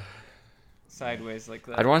Yeah. you sideways like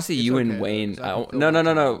that. I'd want to see It's you okay, and though, Wayne. 'cause I can feel No, my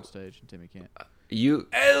team no. on stage and Timmy can't. You.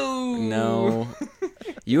 Oh No.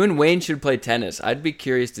 You and Wayne should play tennis. I'd be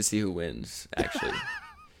curious to see who wins, actually.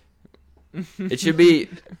 It should be.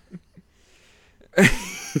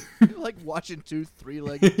 Like watching two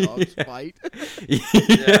three-legged dogs fight.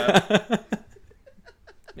 Yeah.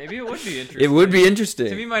 Maybe it would be interesting. It would be Timmy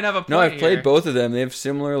interesting. might have a point. No, I've played here. both of them. They have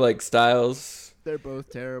similar like styles. They're both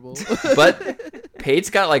terrible. But Pate's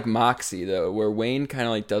got like moxie though, where Wayne kind of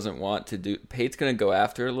like doesn't want to do. Pate's gonna go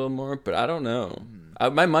after it a little more, but I don't know.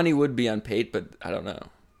 My money would be on Pate, but I don't know.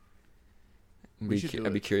 We should do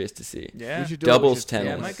I'd be it. curious to see. Yeah. We should do Doubles it. We should tennis.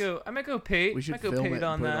 Yeah, film I it. might go Pate. We should might go film Pate it and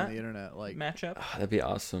on put it that on the internet. Like matchup. That'd be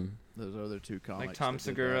awesome. Those other two comics. Like Tom that did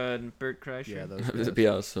Segura and Bert Kreischer. that. Yeah, those That'd guys. be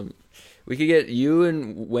awesome. We could get you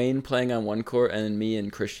and Wayne playing on one court, and then me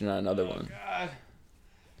and Christian on another one. God.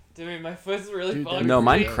 Dude, my foot's really Dude, falling. No, be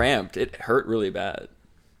mine great. cramped. It hurt really bad.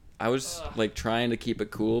 I was Ugh. like trying to keep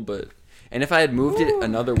it cool, and if I had moved it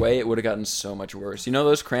another way, it would have gotten so much worse. You know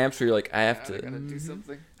those cramps where you're like, I have I gotta to, do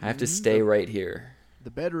something. I have to stay right here. The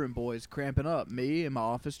bedroom boys cramping up. Me in my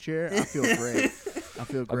office chair. I feel great. I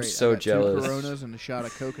feel great. so I got jealous. 2 Coronas and a shot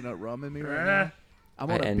of coconut rum in me right now. I'm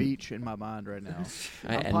on a beach in my mind right now.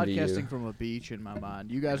 I I'm envy podcasting you. from a beach in my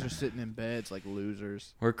mind. You guys are sitting in beds like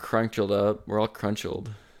losers, We're crunchbled up. We're all crunchbled.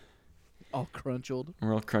 all crunchbled.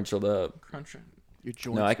 We're all crunchbled up. Crunching. Your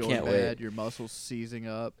joints I going can't bad. wait. Your muscles seizing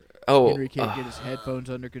up. Oh, Henry can't get his headphones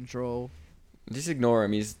under control. just ignore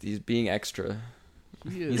him. He's being extra.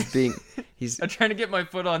 He is. He's being he's I'm trying to get my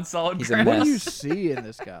foot on solid He's a ground. What mess. do you see in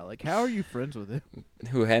this guy? Like, how are you friends with him?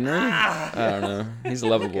 who Henry? I don't know. He's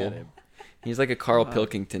Look lovable. at him. He's like a Carl Wow.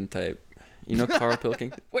 Pilkington type. You know Carl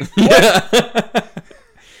Pilkington? Wait, Yeah.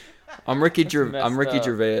 I'm Ricky messed up.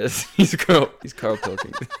 Gervais. He's Carl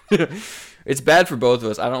Pilkington. It's bad for both of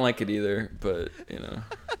us. I don't like it either, but you know.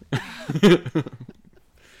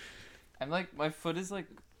 I'm like, my foot is like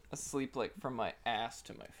asleep, like from my ass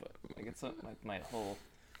to my foot. Like it's like my whole.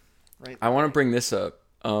 Right. I want to bring this up.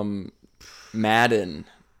 Madden.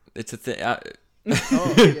 It's a thing.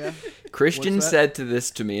 Oh, yeah. Christian What's that? said to this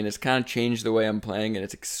to me, and it's kind of changed the way I'm playing, and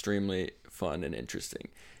it's extremely fun and interesting.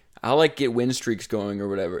 I'll like get win streaks going or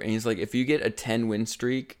whatever, and he's like, if you get a 10 win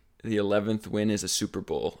streak, the 11th win is a Super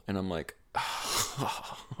Bowl, and I'm like,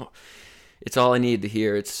 it's all I need to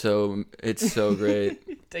hear. It's so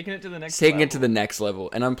great. Taking it to the next. Taking level. it to the next level,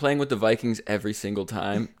 and I'm playing with the Vikings every single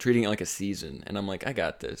time, treating it like a season, and I'm like, I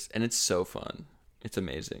got this, and it's so fun. It's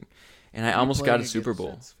amazing, and I You almost got playing a Super against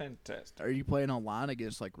Bowl It's fantastic. Are you playing online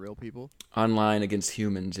against like real people? online against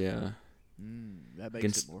humans. Yeah. That makes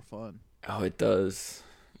Against- it more fun. Oh, it does.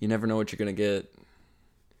 You never know what you're going to get.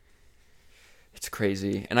 It's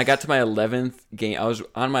crazy. And I got to my 11th game. I was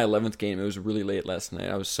on my 11th game. It was really late last night.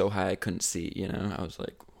 I was so high I couldn't see, you know? I was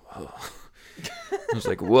like, whoa. I was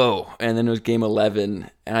like, whoa. And then it was game 11.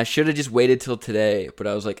 And I should have just waited till today. But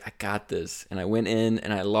I was like, I got this. And I went in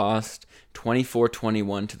and I lost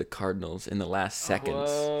 24-21 to the Cardinals in the last seconds.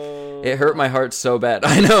 Whoa. It hurt my heart so bad.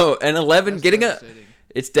 I know. And 11, That's getting a... devastating.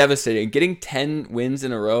 It's devastating. Getting 10 wins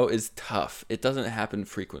in a row is tough. It doesn't happen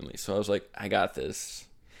frequently. So I was like, I got this.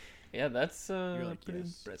 Yeah, that's like, pretty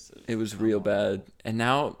yes. impressive. It was real bad. And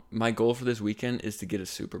now my goal for this weekend is to get a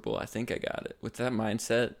Super Bowl. I think I got it. With that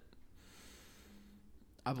mindset,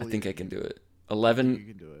 I believe think I you. can do it. You 11,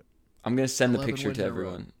 can do it. I'm going to send the 11 picture wins to in a row.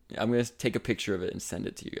 everyone. I'm going to take a picture of it and send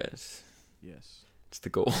it to you guys. Yes. It's the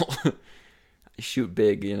goal. I shoot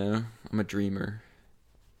big, you know? I'm a dreamer.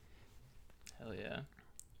 Hell yeah.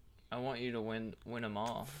 I want you to win them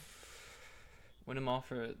all. Win them all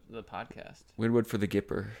for the podcast. Winwood for the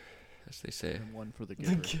Gipper, as they say. And one for the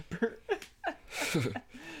The Gipper. Gipper.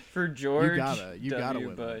 For George You gotta W. win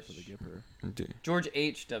one Bush. for the Gipper. Dude, George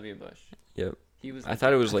H.W. Bush. Yep. He was. I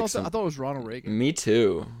thought it was like I some... thought it was Ronald Reagan. Me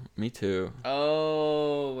too. Me too.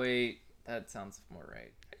 Oh wait, that sounds more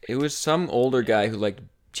right. It was some older guy who liked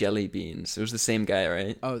jelly beans. It was the same guy,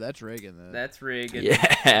 right? Oh, that's Reagan then. That's Reagan.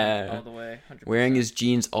 Yeah. All the way. 100%. Wearing his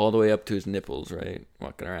jeans all the way up to his nipples, right?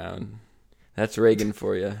 Walking around. That's Reagan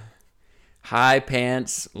for you. High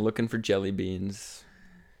pants, looking for jelly beans.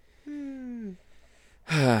 Isn't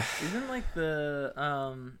like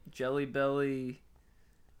the Jelly Belly.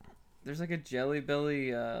 There's like a Jelly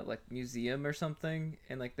Belly like museum or something,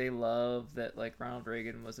 and like they love that like Ronald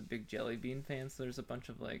Reagan was a big Jelly Bean fan. So there's a bunch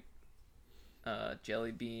of like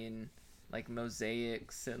Jelly Bean like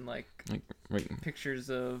mosaics and like Right. pictures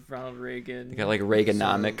of Ronald Reagan. You got like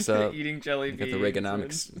Reaganomics up. eating jelly You beans. got the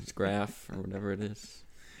Reaganomics graph or whatever it is.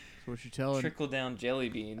 So what you're telling? Trickle down jelly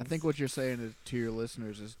beans. I think what you're saying to your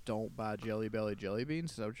listeners is don't buy Jelly Belly jelly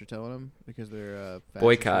beans. Is that what you're telling them? Because they're a fascist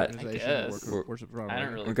Boycott. organization I that guess. worships Ronald I don't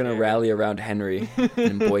Reagan. really We're gonna care. rally around Henry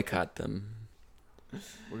and boycott them.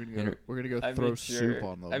 We're gonna go I throw mean, soup sure.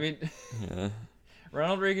 on them. I mean, Yeah.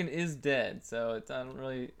 Ronald Reagan is dead, so it's, I don't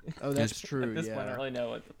really. oh, that's true. At this point, I Yeah, don't really know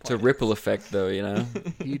what the point It's a is. ripple effect, though, you know?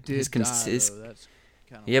 he did His die. consist- Though. That's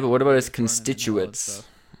kind of Yeah, but what about his burning and all that constituents? stuff.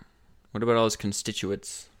 What about all his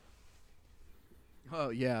constituents?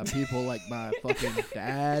 Oh yeah, people like my fucking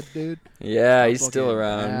dad, dude. Yeah, My he's still fucking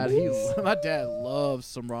around. Dad, my dad loves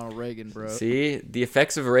some Ronald Reagan, bro. See, the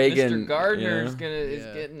effects of Reagan. Mr. Gardner's you know? is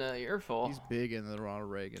Yeah. getting a earful. He's big into Ronald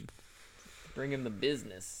Reagan. Bring him the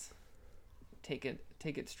business. Take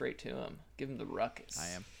it straight to him. Give him the ruckus. I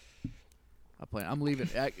am. I plan. I'm leaving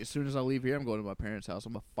as soon as I leave here. I'm going to my parents' house.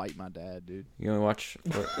 I'm gonna fight my dad, dude. You gonna watch?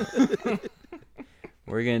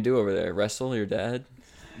 What are you gonna do over there? Wrestle your dad?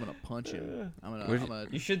 I'm gonna punch him. I'm What gonna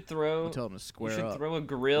You should throw. tell him to You square should up. throw a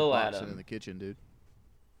grill at Boxing in him. the kitchen, dude.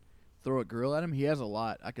 Throw a grill at him. He has a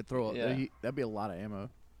lot. I could throw. Yeah. That'd be a lot of ammo.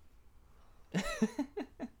 You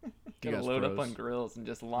Gotta guys load up froze. on grills and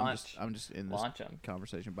just I'm launch. I'm just in this Launch them.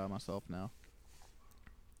 conversation by myself now.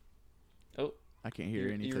 Oh, I can't hear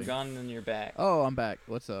anything. You're gone and you're back. Oh, I'm back.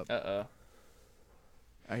 What's up? Uh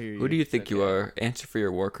I hear you. Who do you think you okay. are? Answer for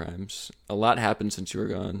your war crimes. A lot happened since you were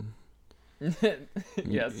gone. oh.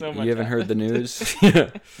 Yeah, so much. You haven't heard the happened. news? Yeah.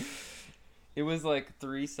 It was like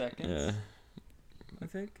 3 seconds. Yeah. I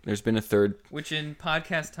think. There's been a third. Which in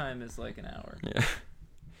podcast time is like an hour. Yeah.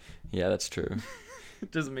 Yeah, that's true.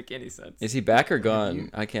 It doesn't make any sense. Is he back or you- gone?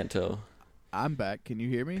 I can't tell. I'm back. Can you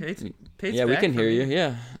hear me? Pate's Yeah, we back can for hear you. me.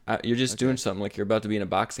 Yeah. You're just doing Okay. something like you're about to be in a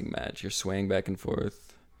boxing match. You're swaying back and forth.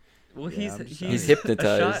 Well, Yeah, I'm he's sorry. He's a shot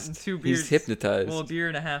hypnotized. and 2 beers. He's hypnotized. Well, a beer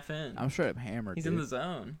and a half in. I'm straight up hammered. He's dude. in the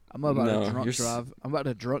zone. I'm about No, to you're drunk s- drive. I'm about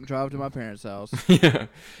to drunk drive to my parents' house. Yeah.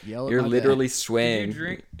 Yell at You're my literally dad. swaying.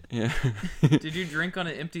 drink- Yeah. Did you drink on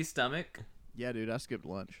an empty stomach? Yeah, dude. I skipped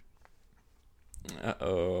lunch.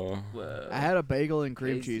 Uh-oh. Whoa. I had a bagel and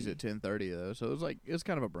cream Crazy. cheese at 10:30 though, so it was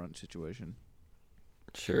kind of a brunch situation.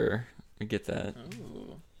 Sure. I get that.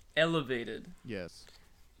 Ooh. Elevated. Yes.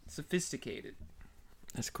 Sophisticated.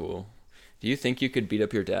 That's cool. Do you think you could beat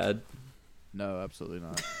up your dad? No, absolutely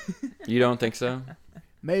not. You don't think so?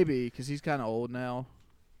 Maybe because he's kind of old now.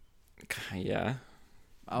 Yeah.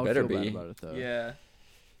 I would Better feel bad be. about it though. Yeah.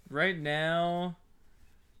 Right now,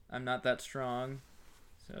 I'm not that strong,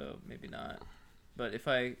 so maybe not. But if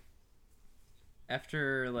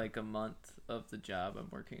after like a month of the job I'm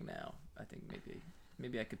working now, I think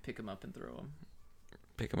maybe I could pick him up and throw him.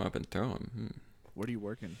 Pick him up and throw him. What are you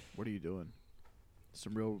working? What are you doing?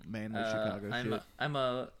 Some real manly Chicago shit. I'm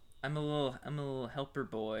a little helper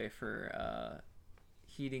boy for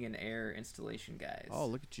heating and air installation guys. Oh,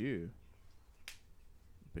 look at you.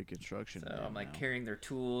 Big construction. So man I'm like now. carrying their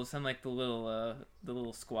tools. I'm like the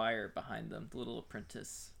little squire behind them, the little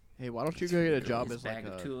apprentice. Hey, why don't you go get a job His as bag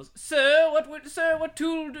like of a tools. Sir, what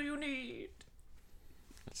tool do you need?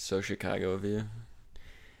 That's so Chicago of you.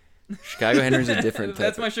 Chicago Henry's a different type.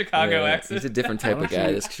 That's my Chicago accent. He's a different type Why of don't guy.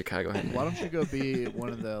 you- This Chicago Henry. Why don't you go be one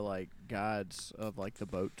of the like guides of like the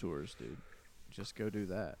boat tours, dude? Just go do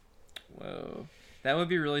that. Whoa, that would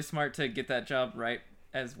be really smart to get that job right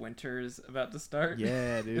as winter's about to start.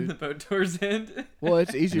 Yeah, and dude. the boat tours end. Well,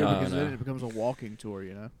 it's easier No, because no. then it becomes a walking tour,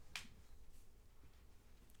 you know.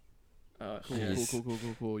 Oh Cool, shit.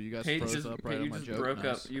 Jeez. cool. You guys Pete froze just up right you on my just joke. broke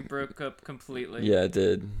Nice. up. You broke up completely. Yeah, it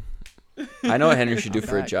did. I know what Henry should do I'm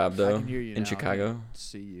for a back. job I though can hear you in now. I Chicago. can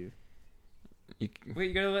see you. You, Wait,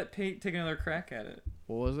 you gotta let Pete take another crack at it.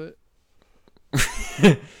 What was it?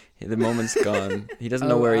 the moment's gone. He doesn't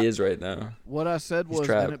know Oh, where I- he is right now. What I said He's was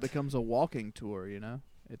then trapped. it becomes a walking tour, you know?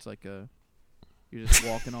 It's like you're just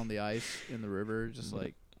walking on the ice in the river, just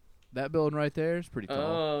like that building right there is pretty tall.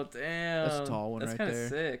 Oh damn. That's a tall one That's right kinda there.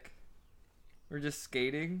 sick. We're just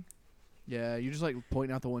skating. Yeah, you're just like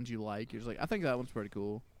pointing out the ones you like. You're just like, I think that one's pretty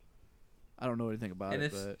cool. I don't know anything about And it,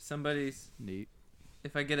 if but somebody's neat.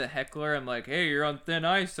 if I get a heckler, I'm like, hey, you're on thin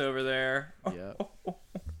ice over there. Yeah.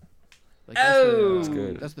 Like, Oh! That's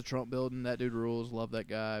good. That's the Trump building. That dude rules. Love that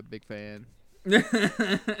guy. Big fan.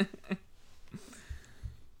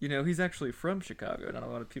 You know, he's actually from Chicago. Not a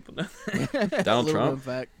lot of people know that. Donald Little known Trump?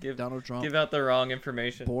 fact, Give- Donald Trump. Give out the wrong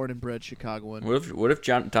information. Born and bred Chicagoan. What if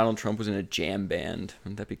Donald Trump was in a jam band?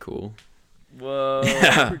 Wouldn't that be cool? Whoa.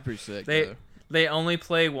 Pretty sick. They- though. They only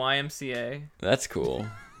play YMCA. That's cool.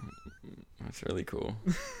 That's really cool.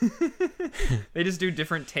 They just do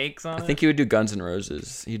different takes on I it. think he would do Guns N'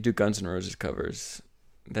 Roses. He'd do Guns N' Roses covers.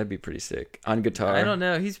 That'd be pretty sick. On guitar. I don't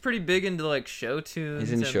know. He's pretty big into like show tunes.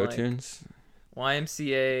 He's in and, show like, tunes.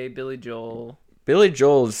 YMCA, Billy Joel. Billy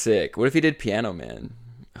Joel's sick. What if he did Piano Man?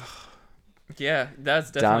 Yeah, that's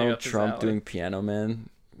definitely Donald up his Trump alley. doing Piano Man.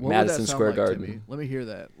 What would Madison that sound Square like, Garden. Timmy? Let me hear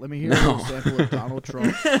that. Let me hear No. an example of Donald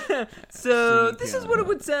Trump. So Singing this is piano. what it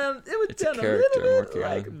would sound. It would It's a sound a, character I'm little working bit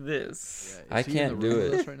like on. this. Yeah, I is he in can't the do room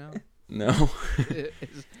with it. us right now? No, is,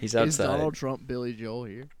 he's is outside. Donald Trump Billy Joel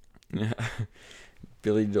here? Yeah.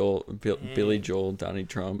 Billy Joel, Mm. Billy Joel, Donnie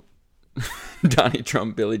Trump, Donnie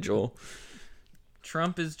Trump, Billy Joel.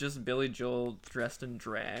 Trump is just Billy Joel dressed in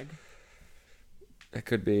drag. That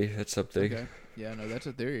could be. That's something. Okay. Yeah, no, that's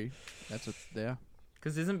a theory. Yeah.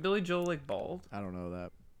 Cause isn't Billy Joel like bald? I don't know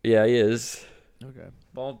that. Yeah, he is. Okay.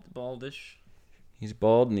 Baldish. He's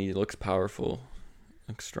bald and he looks powerful,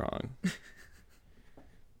 looks strong.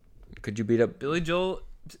 Could you beat up? Billy Joel.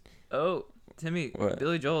 Oh, Timmy, What?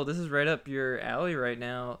 Billy Joel, this is right up your alley right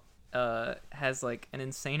now. Has like an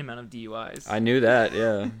insane amount of DUIs. I knew that.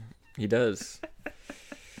 Yeah, he does.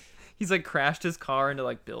 He's like crashed his car into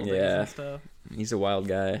like buildings Yeah. and stuff. He's a wild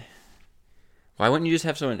guy. Why wouldn't you just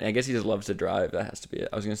have someone? I guess he just loves to drive. That has to be it.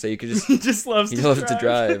 I was gonna say you could just. He just loves He to loves drive. to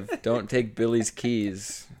drive. Don't take Billy's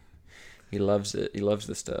keys. He loves it. He loves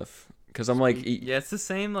the stuff. Because I'm like, Yeah, it's the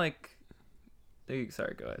same like.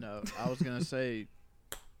 Sorry, go ahead. No, I was gonna say.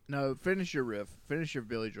 No, finish your riff. Finish your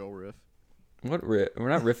Billy Joel riff. what? We're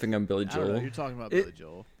not riffing on Billy I don't know. Joel. You're talking about It- Billy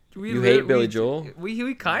Joel. You hate Billy Joel?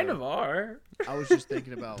 We kind of are. I was just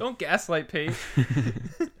thinking about. Don't gaslight Pete.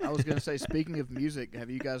 I was gonna say, speaking of music, have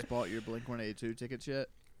you guys bought your Blink-182 tickets yet?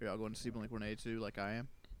 Are y'all going to see Blink-182 like I am?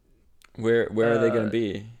 Where are they gonna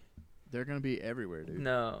be? They're gonna be everywhere, dude.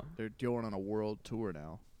 No. They're going on a world tour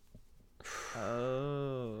now.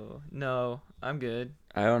 Oh no, I'm good.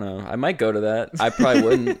 I don't know. I might go to that. I probably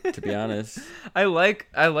wouldn't, to be honest. I like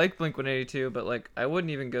Blink-182, but like I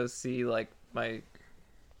wouldn't even go see like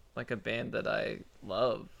a band that I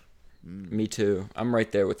love. Me too. I'm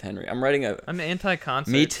right there with Henry. I'm writing a. I'm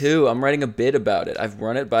anti-concert. Me too. I'm writing a bit about it. I've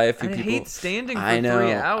run it by a few I people. hate standing for I know.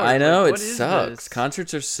 3 hours. I know. Like, It what is sucks. this?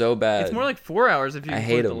 Concerts are so bad. It's more like 4 hours if you I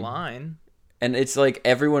include hate the 'em. line. And it's like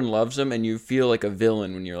everyone loves them, and you feel like a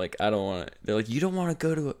villain when you're like, I don't want to. They're like, you don't want to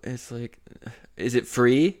go to. It's like, is it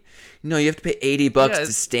free? No, you have to pay $80 Yeah, to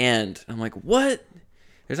it's- stand. I'm like, what?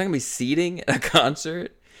 There's not gonna be seating at a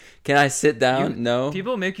concert. Can I sit down? No.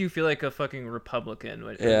 People make you feel like a fucking Republican.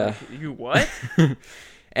 Yeah. Like, you what?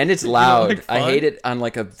 And it's You know, loud. like, I fun? hate it on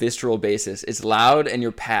like a visceral basis. It's loud and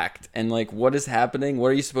you're packed. And like, what is happening? What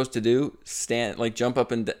are you supposed to do? Stand, like jump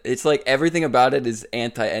up and. It's like everything about it is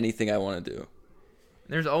anti anything I want to do.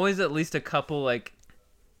 There's always at least a couple like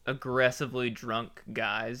aggressively drunk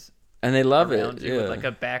guys And they love around it. you Yeah. with like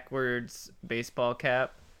a backwards baseball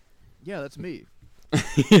cap. Yeah, that's me.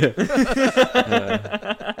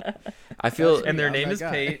 I feel. And their I'm name that is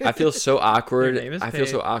guy. Pate. I feel so awkward. Your name is I feel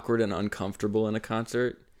so Pate. awkward and uncomfortable in a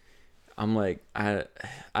concert. I'm like, I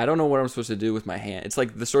don't know what I'm supposed to do with my hand. It's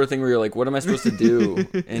like the sort of thing where you're like, what am I supposed to do?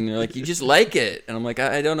 And you're like, you just like it. And I'm like,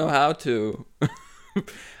 I don't know how to.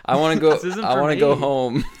 I want to go. This isn't I for want to go me.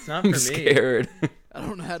 home. It's not I'm for me. scared. I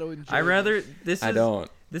don't know how to enjoy. I rather this. I don't.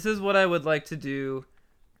 This is what I would like to do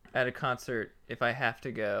at a concert if I have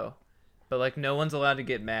to go, but like no one's allowed to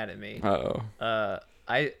get mad at me. Uh-oh.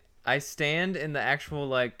 I stand in the actual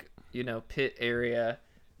like pit area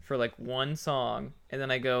for like one song, and then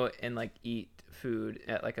I go and like eat food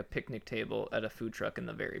at like a picnic table at a food truck in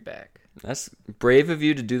the very back. That's brave of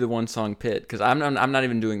you to do the one song pit, because I'm not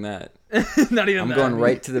even doing that. Not even. I'm that. going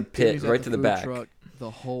right to the pit, Timmy's at right to the food back. truck the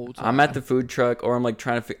whole time. I'm at the food truck, or I'm like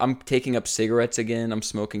trying to. I'm taking up cigarettes again. I'm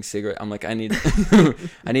smoking cigarette. I'm like, I need,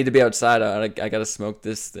 I need to be outside. I gotta smoke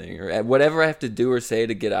this thing, or whatever I have to do or say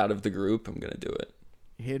to get out of the group. I'm gonna do it.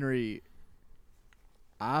 Henry.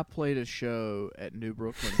 I played a show at New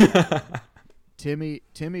Brooklyn.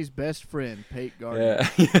 Timmy's best friend, Pate Gardner.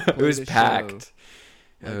 Yeah, it was a show. packed.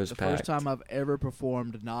 Like, It was the packed. first time I've ever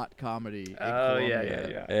performed not comedy. In Oh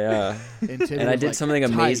Columbia. yeah. Yeah, And, Timmy And I was did like, something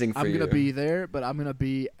 "Tight, amazing for I'm you." gonna be there, but I'm gonna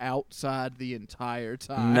be outside the entire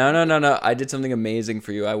time. no. I did something amazing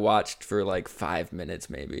for you. I watched for like 5 minutes,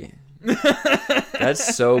 maybe.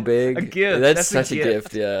 That's so big. A gift. That's That's a such a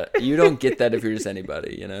gift. Yeah, you don't get that if you're just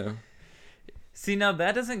anybody. You know. See, now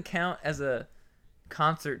that doesn't count as a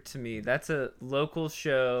concert to me. That's a local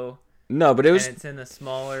show. No, but it was. And it's in a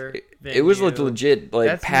smaller venue. It was like legit, like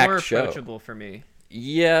That's packed more show. approachable for me.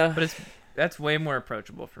 Yeah. But that's way more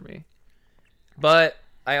approachable for me. But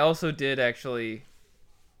I also did actually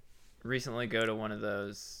recently go to one of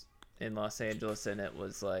those in Los Angeles, and it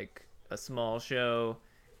was like a small show.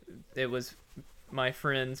 It was my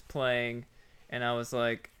friends playing, and I was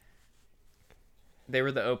like, they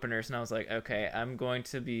were the openers, and I was like, okay, I'm going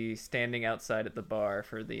to be standing outside at the bar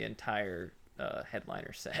for the entire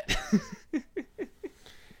headliner set.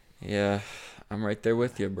 Yeah, I'm right there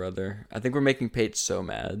with you, brother. I think we're making Pate so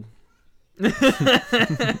mad.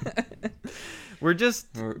 We're just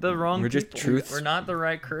We're- the wrong we're just people. truths. We're not the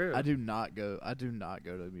right crew. I do not go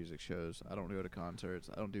to music shows. I don't go to concerts.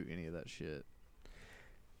 I don't do any of that shit.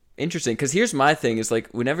 Interesting, because here's my thing: is like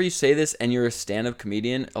whenever you say this and you're a stand-up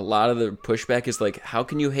comedian, a lot of the pushback is like, "How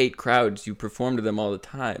can you hate crowds? You perform to them all the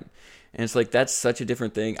time." And it's like that's such a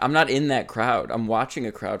different thing. I'm not in that crowd. I'm watching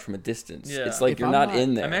a crowd from a distance. Yeah. It's like If you're I'm not not-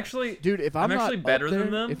 in there. I'm actually, Dude, if I'm, I'm not actually up better than there-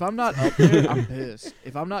 them. If I'm not up there, I'm pissed.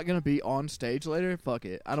 If I'm not gonna be on stage later, fuck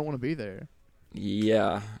it. I don't want to be there.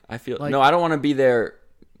 Yeah, I feel Like- no. I don't want to be there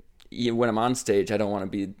when I'm on stage. I don't want to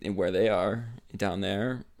be in where they are down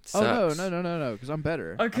there. sucks. No, because I'm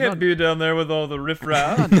better. I I'm can't not- be down there with all the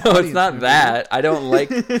riffraff. I'm not No, an it's audience not member. that. I don't like.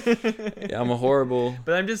 Yeah, I'm a horrible.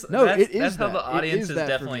 But I'm just No, that's, it is that's how that. the It audience is that for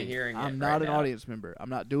definitely me. hearing it. I'm right not an now. audience member. I'm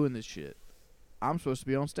not doing this shit. I'm supposed to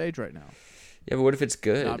be on stage right now. Yeah, but what if it's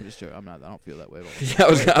good? No, I'm just joking. I'm not. I don't feel that way at all. Yeah, I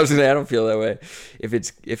was gonna say I don't feel that way.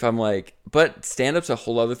 If I'm like, but stand up's a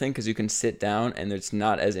whole other thing because you can sit down and it's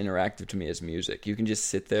not as interactive to me as music. You can just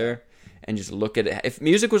sit there and just look at it. If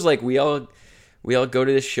music was like we all go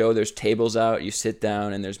to this show, there's tables out, you sit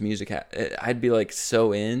down and there's music. I'd be like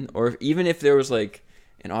so in. Or even if there was like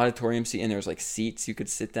an auditorium seat and there was like seats you could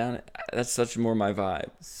sit down. That's such more my vibe.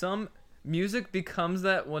 Some music becomes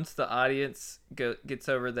that once the audience gets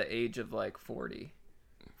over the age of like 40,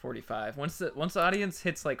 45. Once the audience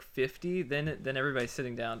hits like 50, then everybody's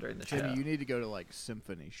sitting down during the show. Jimmy, you need to go to like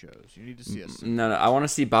symphony shows. You need to see a symphony. No, I want to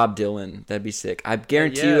see Bob Dylan. That'd be sick. I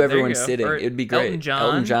guarantee yeah, you there you everyone's go. sitting. Or It'd be great. Elton John.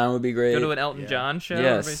 Elton John would be great. Go to an Elton Yeah. John show.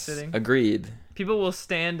 Everybody's Yes, sitting. agreed. People will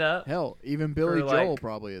stand up Hell, even Billy For, Joel like,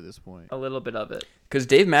 probably at this point. a little bit of it. Because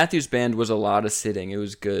Dave Matthews Band was a lot of sitting. It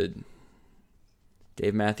was good.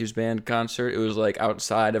 Dave Matthews Band concert. It was like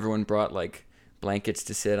outside. Everyone brought like blankets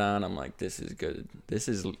to sit on. I'm like, this is good. This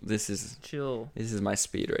is Chill. my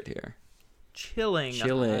speed right here. Chilling.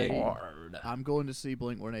 Chilling. Hard. I'm going to see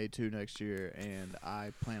Blink-182 next year, and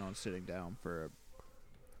I plan on sitting down for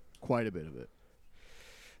quite a bit of it.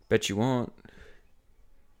 Bet you won't.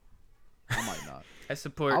 I might not. I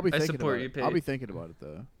support. I'll be I thinking support about you, it. Paige. I'll be thinking about it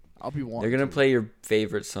though. I'll be wanting. They're gonna to. play your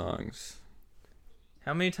favorite songs.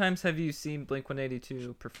 How many times have you seen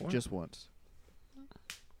Blink-182 perform? just once.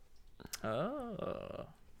 Oh,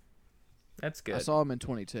 that's good. I saw them in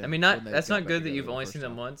 2010. I mean, when they that's got not back good that together you've the only first seen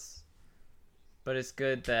them time. once, but it's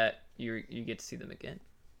good that you get to see them again.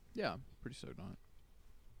 Yeah, I'm pretty stoked on it.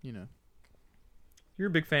 You know. You're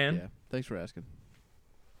a big fan. Yeah. Thanks for asking.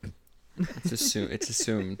 It's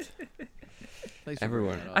assumed. Thanks for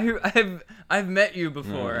Everyone. bringing that up. I've met you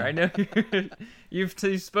before. Yeah. I know you've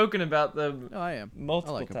spoken about them No, I am. I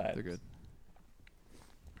multiple like them. times. They're good.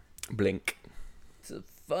 Blink. It's a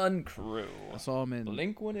fun crew. I saw them in.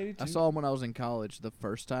 Blink-182. I saw them when I was in college the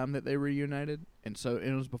first time that they reunited, and so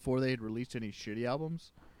it was before they had released any shitty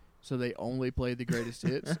albums, so they only played the greatest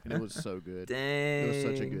hits, and it was so good. Dang. It was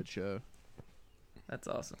such a good show. That's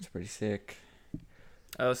awesome. It's pretty sick.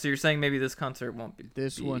 Oh, so you're saying maybe this concert won't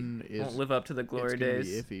One is won't live up to the glory it's gonna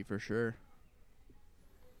days? be iffy for sure.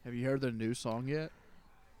 Have you heard their new song yet?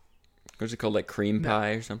 What's it called? Like cream No. pie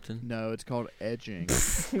or something? No, it's called Edging.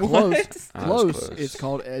 What? I was Close. It's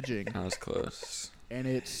called Edging, I was close. and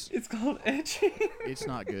it's It's called Edging.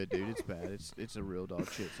 not good, dude. It's bad. It's a real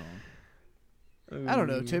dog shit song. I don't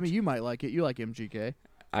know, Timmy. You might like it. You like MGK.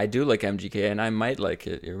 I do like MGK, and I might like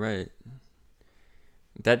it. You're right.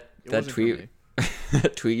 That It that wasn't for tweet me.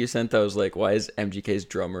 that tweet you sent that was like, why is MGK's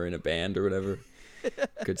drummer in a band or whatever?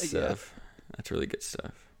 Good stuff. That's really good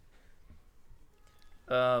stuff.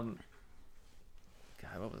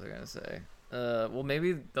 God, what was I gonna say? Well,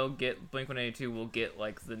 maybe they'll get Blink-182 will get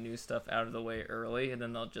like the new stuff out of the way early, and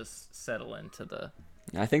then they'll just settle into the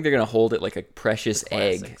I think they're gonna hold it like a precious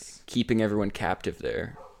egg, classics. keeping everyone captive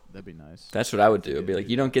there. That'd be nice. That's what I would do. I'd be like,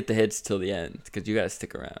 you don't get the hits till the end because you gotta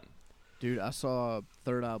stick around. Dude, I saw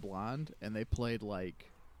Third Eye Blind, and they played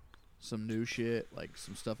like some new shit, like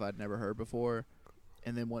some stuff I'd never heard before.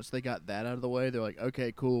 And then once they got that out of the way, they're like,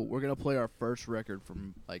 "Okay, cool. We're gonna play our first record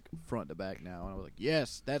from like front to back now." And I was like,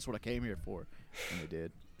 "Yes, that's what I came here for." And they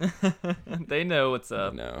did. They know what's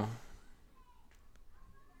up. No.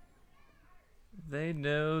 They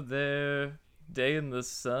know their day in the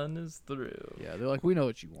sun is through. Yeah, they're like, "We know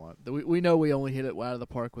what you want. We know we only hit it out of the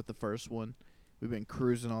park with the first one. We've been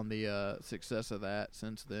cruising on the success of that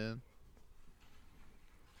since then."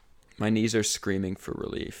 My knees are screaming for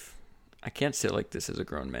relief. I can't sit like this as a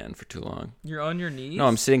grown man for too long. You're on your knees. No,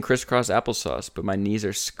 I'm sitting crisscross applesauce, but my knees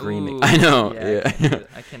are screaming. Ooh, I know. Yeah, Yeah.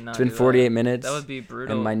 I cannot. It's been do 48 that. minutes. That would be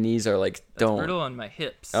brutal. And my knees are like, That's don't. brutal on my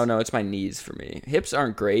hips. Oh no, it's my knees for me. Hips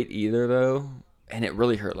aren't great either though, and it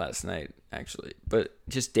really hurt last night actually. But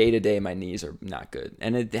just day to day, my knees are not good,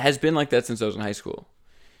 and it has been like that since I was in high school.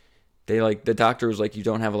 They like the doctor was like, you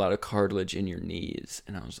don't have a lot of cartilage in your knees,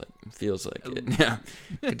 and I was like, it feels like it. Yeah,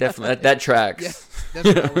 Could definitely that tracks. Yeah,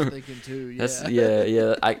 that's what I was thinking too. Yeah. That's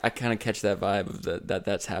yeah. I kind of catch that vibe of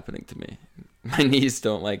that's happening to me. My knees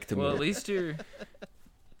don't like to Well, move.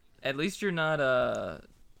 at least you're not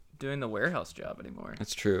doing the warehouse job anymore.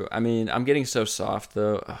 That's true. I mean, I'm getting so soft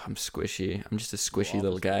though. Ugh, I'm squishy. I'm just a squishy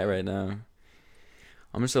little guy right now.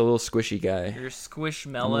 I'm just a little squishy guy. Your I'm a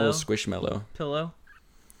squishmallow little squishmallow. pillow.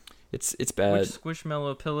 It's bad. Which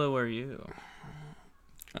squishmallow pillow are you?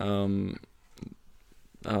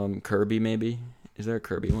 Kirby maybe. Is there a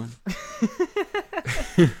Kirby one?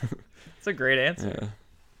 It's a great answer. Yeah.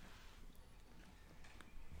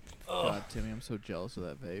 God, Timmy, I'm so jealous of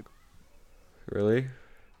that vape. Really?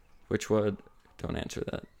 Which one? Don't answer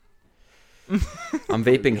that. I'm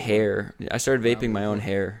vaping hair. I started vaping my own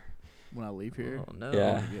hair. When I leave here, Oh no.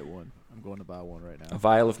 Yeah. I'm gonna get one. I'm going to buy one right now. A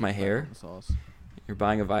vial of my Put that hair. on the sauce. You're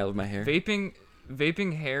buying a vial of my hair.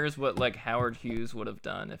 Vaping hair is what like Howard Hughes would have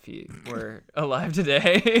done if he were alive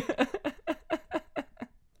today.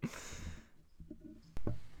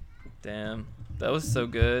 Damn. That was so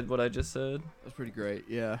good what I just said. That's pretty great.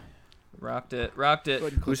 Yeah. Rocked it. Go ahead and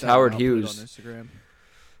click Who's that Howard and I'll put it Hughes? on Instagram.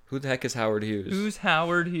 Who the heck is Howard Hughes? Who's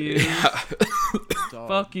Howard Hughes? Dog.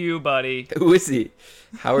 Fuck you, buddy. Who is he?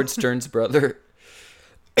 Howard Stern's brother.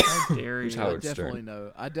 How dare Who's you? Howard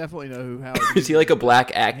I definitely know who Howard Is he like a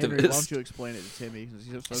black Henry, why don't activist? you explain it to Timmy? 'Cause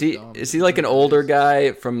he's so Is he dumb. is he like an older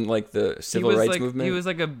guy from like the civil rights like, movement? He was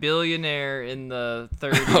like a billionaire in the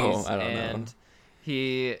 30s, Oh, I don't know. and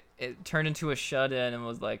it turned into a shut-in and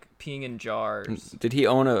was like peeing in jars Did he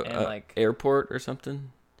own and, a like- airport or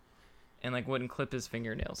something? and like wouldn't clip his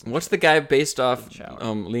fingernails. and What's shit. the guy based off Good shower.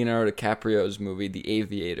 Leonardo DiCaprio's movie The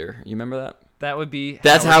Aviator? You remember that? That would be.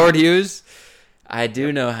 That's Howard Hughes. I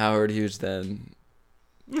do know Howard Hughes then.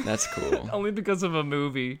 That's cool. Only because of a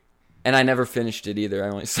movie. And I never finished it either. I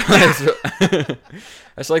only saw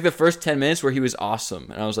I saw like the first 10 minutes where he was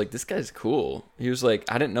awesome. And I was like, this guy's cool. He was like,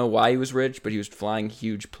 I didn't know why he was rich, but he was flying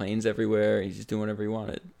huge planes everywhere. He's just doing whatever he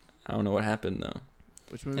wanted. I don't know what happened though.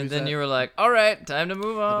 Which movie And is then that? you were like, all right, time to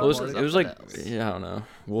move on. It was, to it was something like, else." yeah, I don't know.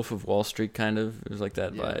 Wolf of Wall Street kind of. It was like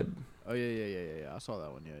that Yeah. vibe. Oh yeah. I saw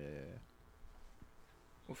that one. Yeah.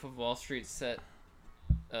 Wolf of Wall Street set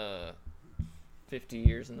 50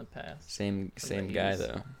 years in the past. Same From the guy 80s.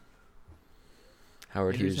 though.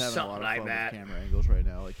 Howard He's Hughes. having a lot of Something like fun that. with camera angles right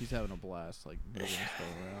now. Like he's having a blast, like moving his phone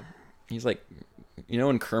around. He's like, you know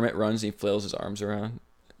when Kermit runs and he flails his arms around?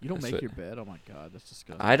 You don't That's make what- your bed? Oh my god, that's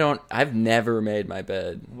disgusting. I've never made my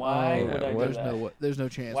bed. Why Yeah, would I what- do that? There's no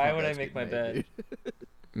chance. Why my would I bed's make getting my made, bed? dude.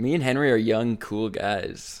 Me and Henry are young, cool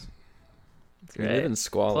guys. We live Great. in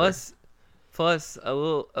squalor. Plus a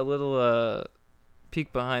little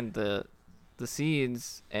peek behind the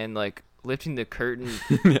scenes and like lifting the curtain,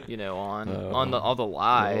 you know, on all the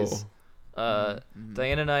lies. Mhm.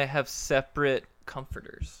 Diane and I have separate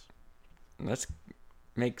comforters. That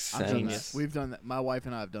makes I've done sense. that. We've done that. My wife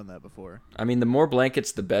and I have done that before. I mean, the more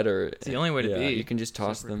blankets, the better. It's the only way to Yeah, be. You can just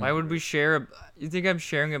toss Separate. them. Why would we share you think I'm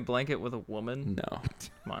sharing a blanket with a woman? No.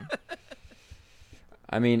 Come on.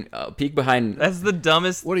 I mean, peek behind. That's the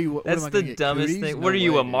dumbest. What are you? What That's am I the gonna get, dumbest cooties? thing. No What are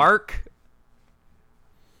you, way, a dude. mark?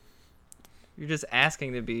 You're just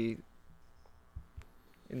asking to be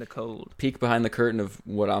in the cold. Peek behind the curtain of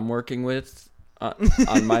what I'm working with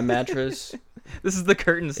on my mattress. This is the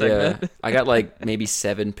curtain Yeah, segment. I got like maybe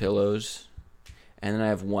 7 pillows, and then I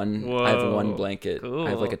have one. I have one Whoa, blanket. I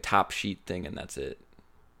have like cool. a top sheet thing, and that's it.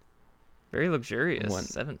 Very luxurious. One.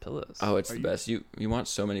 7 pillows. Oh, it's Are the you- best. You want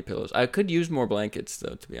so many pillows. I could use more blankets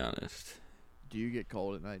though, to be honest. Do you get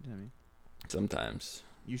cold at night, Timmy? Sometimes.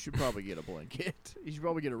 You should probably get a blanket. You should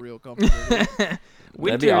probably get a real comforter. That'd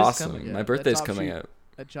Winter be is awesome. coming. Yeah, My that birthday's top coming sheet- up.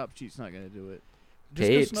 That chop sheet's not gonna do it. Just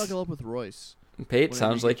Pate. go snuggle up with Royce. Pate, Whenever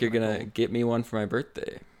sounds you like get you're kinda gonna cold. get me one for my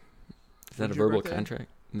birthday. Is that When's a your verbal birthday? contract?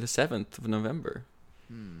 The 7th of November.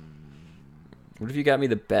 Hmm. What if you got me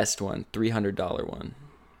the best one, $300 one?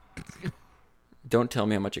 Don't tell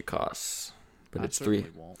me how much it costs, but I it's certainly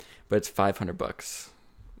won't. but it's $500.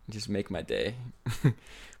 Just make my day.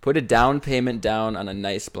 Put a down payment down on a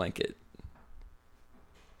nice blanket.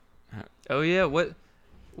 Oh yeah,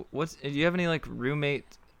 what's do you have any like roommate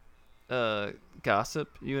gossip?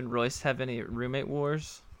 You and Royce have any roommate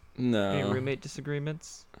wars? No. Any roommate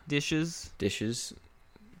disagreements? Dishes? Dishes,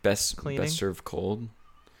 best Cleaning? served cold.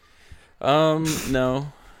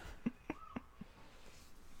 No.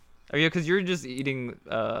 Oh yeah, because you're just eating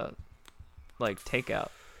like takeout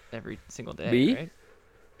every single day, Me? right?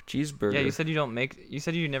 Cheeseburger. Yeah, you said you don't make. You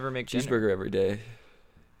said you never make dinner. cheeseburger every day.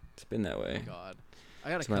 It's been that way. God, I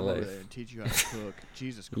gotta It's my come over life. there and teach you how to cook.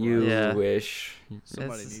 Jesus Christ! You Yeah. wish.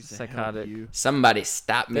 Somebody That's needs to psychotic. help you. Somebody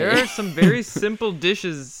stop me. There are some very simple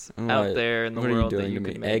dishes What? out there in the What are you world that doing you to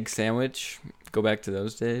me? could make. Egg sandwich? Go back to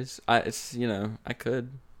those days. It's I could.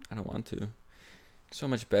 I don't want to. So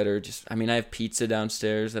much better. I have pizza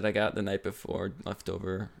downstairs that I got the night before, left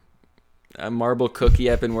over. A marble cookie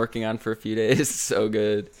I've been working on for a few days. So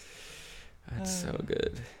good. That's so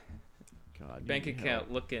good. God, you Bank need account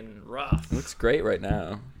help. looking rough. It looks great right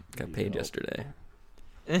now. Got Need paid help. yesterday.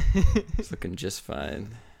 It's looking just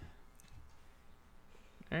fine.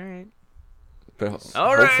 All right. But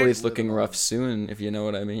All hopefully right. it's looking rough soon, if you know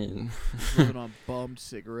what I mean. Living on bummed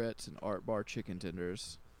cigarettes and Art Bar chicken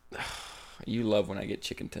tenders. You love when I get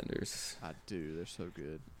chicken tenders I do. They're so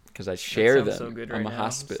good. because I share sounds them. so good I'm right a now.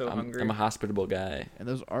 I'm so I'm hungry. a hospitable guy. And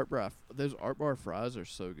those Art Bar fries are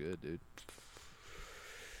so good, dude.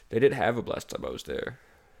 They did have a last time I was there.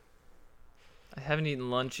 I haven't eaten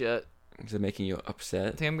lunch yet. Is it making you I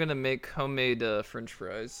upset? think I'm gonna make homemade French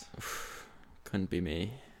fries. Couldn't be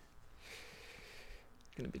me.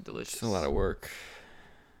 It's gonna be delicious. It's a lot of work.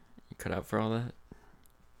 You cut out for all that?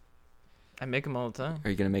 I make them all the time. Are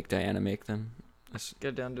you gonna make Diana make them?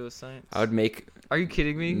 Get down to a science. I would make. Are you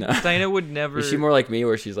kidding me? No. Diana would never. Is she more like me,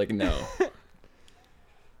 where she's like, no?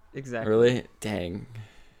 Exactly. Really? Dang.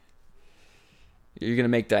 You're gonna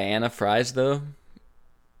make Diana fries though?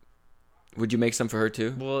 Would you make some for her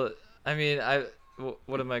too? Well, I mean,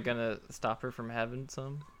 what am I gonna stop her from having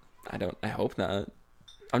some? I hope not.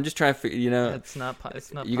 I'm just trying to figure. You know, It's not.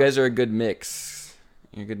 It's not. you guys are a good mix.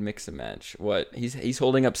 You're a good mix and match. What? He's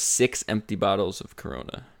holding up 6 empty bottles of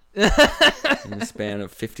Corona in the span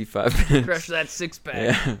of 55 minutes. Crush that 6-pack.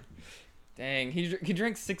 Yeah. Dang, he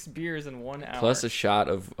drank 6 beers in 1 hour. Plus a shot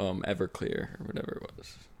of Everclear or whatever it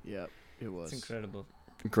was. Yep, it was. It's incredible.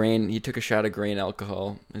 Grain. He took a shot of grain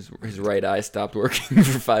alcohol. His right eye stopped working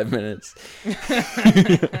for 5 minutes.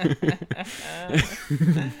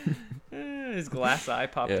 His glass eye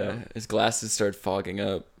popped Yeah, out. his glasses started fogging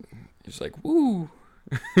up. He was like, "Woo!"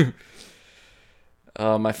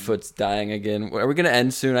 Oh, my foot's dying again. Are we gonna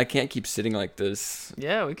end soon? I can't keep sitting like this.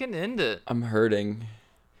 Yeah, we can end it. I'm hurting.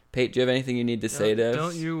 Pate, do you have anything you need to say to us?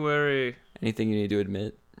 Don't you worry. Anything you need to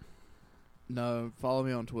admit? No, follow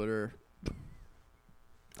me on Twitter.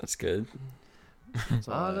 That's good. That's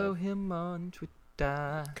all I Follow have. him on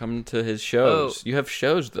Twitter. Come to his shows. Oh. You have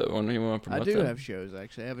shows though. When do you want to I promote do them? have shows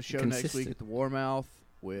actually. I have a show next week Consistent. at the Warmouth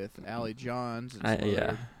with Allie Johns. And some Yeah.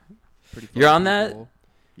 other pretty fun You're on that? people.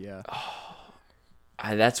 Yeah.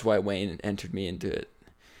 That's why Wayne entered me into it.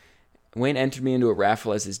 Wayne entered me into a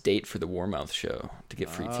raffle as his date for the Warmouth show to get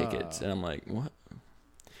free tickets, and I'm like, what?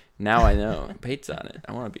 Now I know. Pate's on it.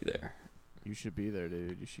 I want to be there. You should be there,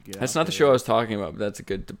 dude. You should get. That's out not the there. show I was talking about, but that's a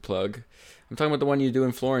good plug. I'm talking about the one you do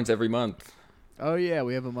in Florence every month. Oh yeah,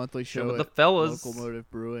 we have a monthly Show show with the at fellas. Locomotive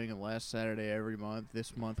Brewing, and last Saturday every month.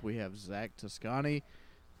 This month we have Zach Toscani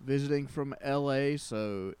visiting from LA.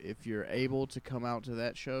 So if you're able to come out to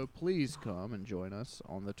that show, please come and join us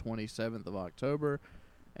on the 27th of October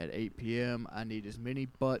at 8 p.m. I need as many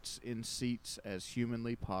butts in seats as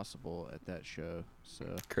humanly possible at that show. So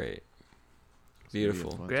Great. it's gonna be a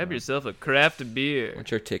Beautiful. fun Grab time. yourself a craft beer What's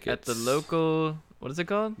your tickets? at the local. What is it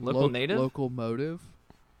called? Local native. Locomotive.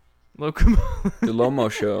 Local. The Lomo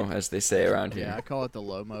show, as they say around Yeah, I here. call it the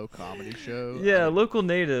Lomo Comedy Show. Yeah, I, local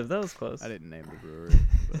native. That was close. I didn't name the brewery,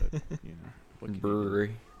 but you know. What can you do?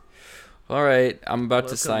 Brewery. All right, I'm about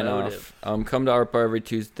to sign Locomotive. off. Come to Art Bar every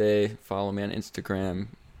Tuesday. Follow me on Instagram.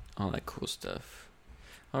 All that cool stuff.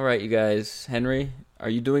 All right, you guys. Henry, are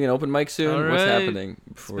you doing an open mic soon? All What's right. happening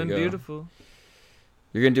It's before been we go? beautiful.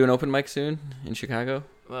 You're gonna do an open mic soon in Chicago?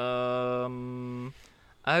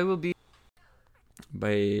 I will be.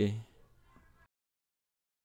 Bye.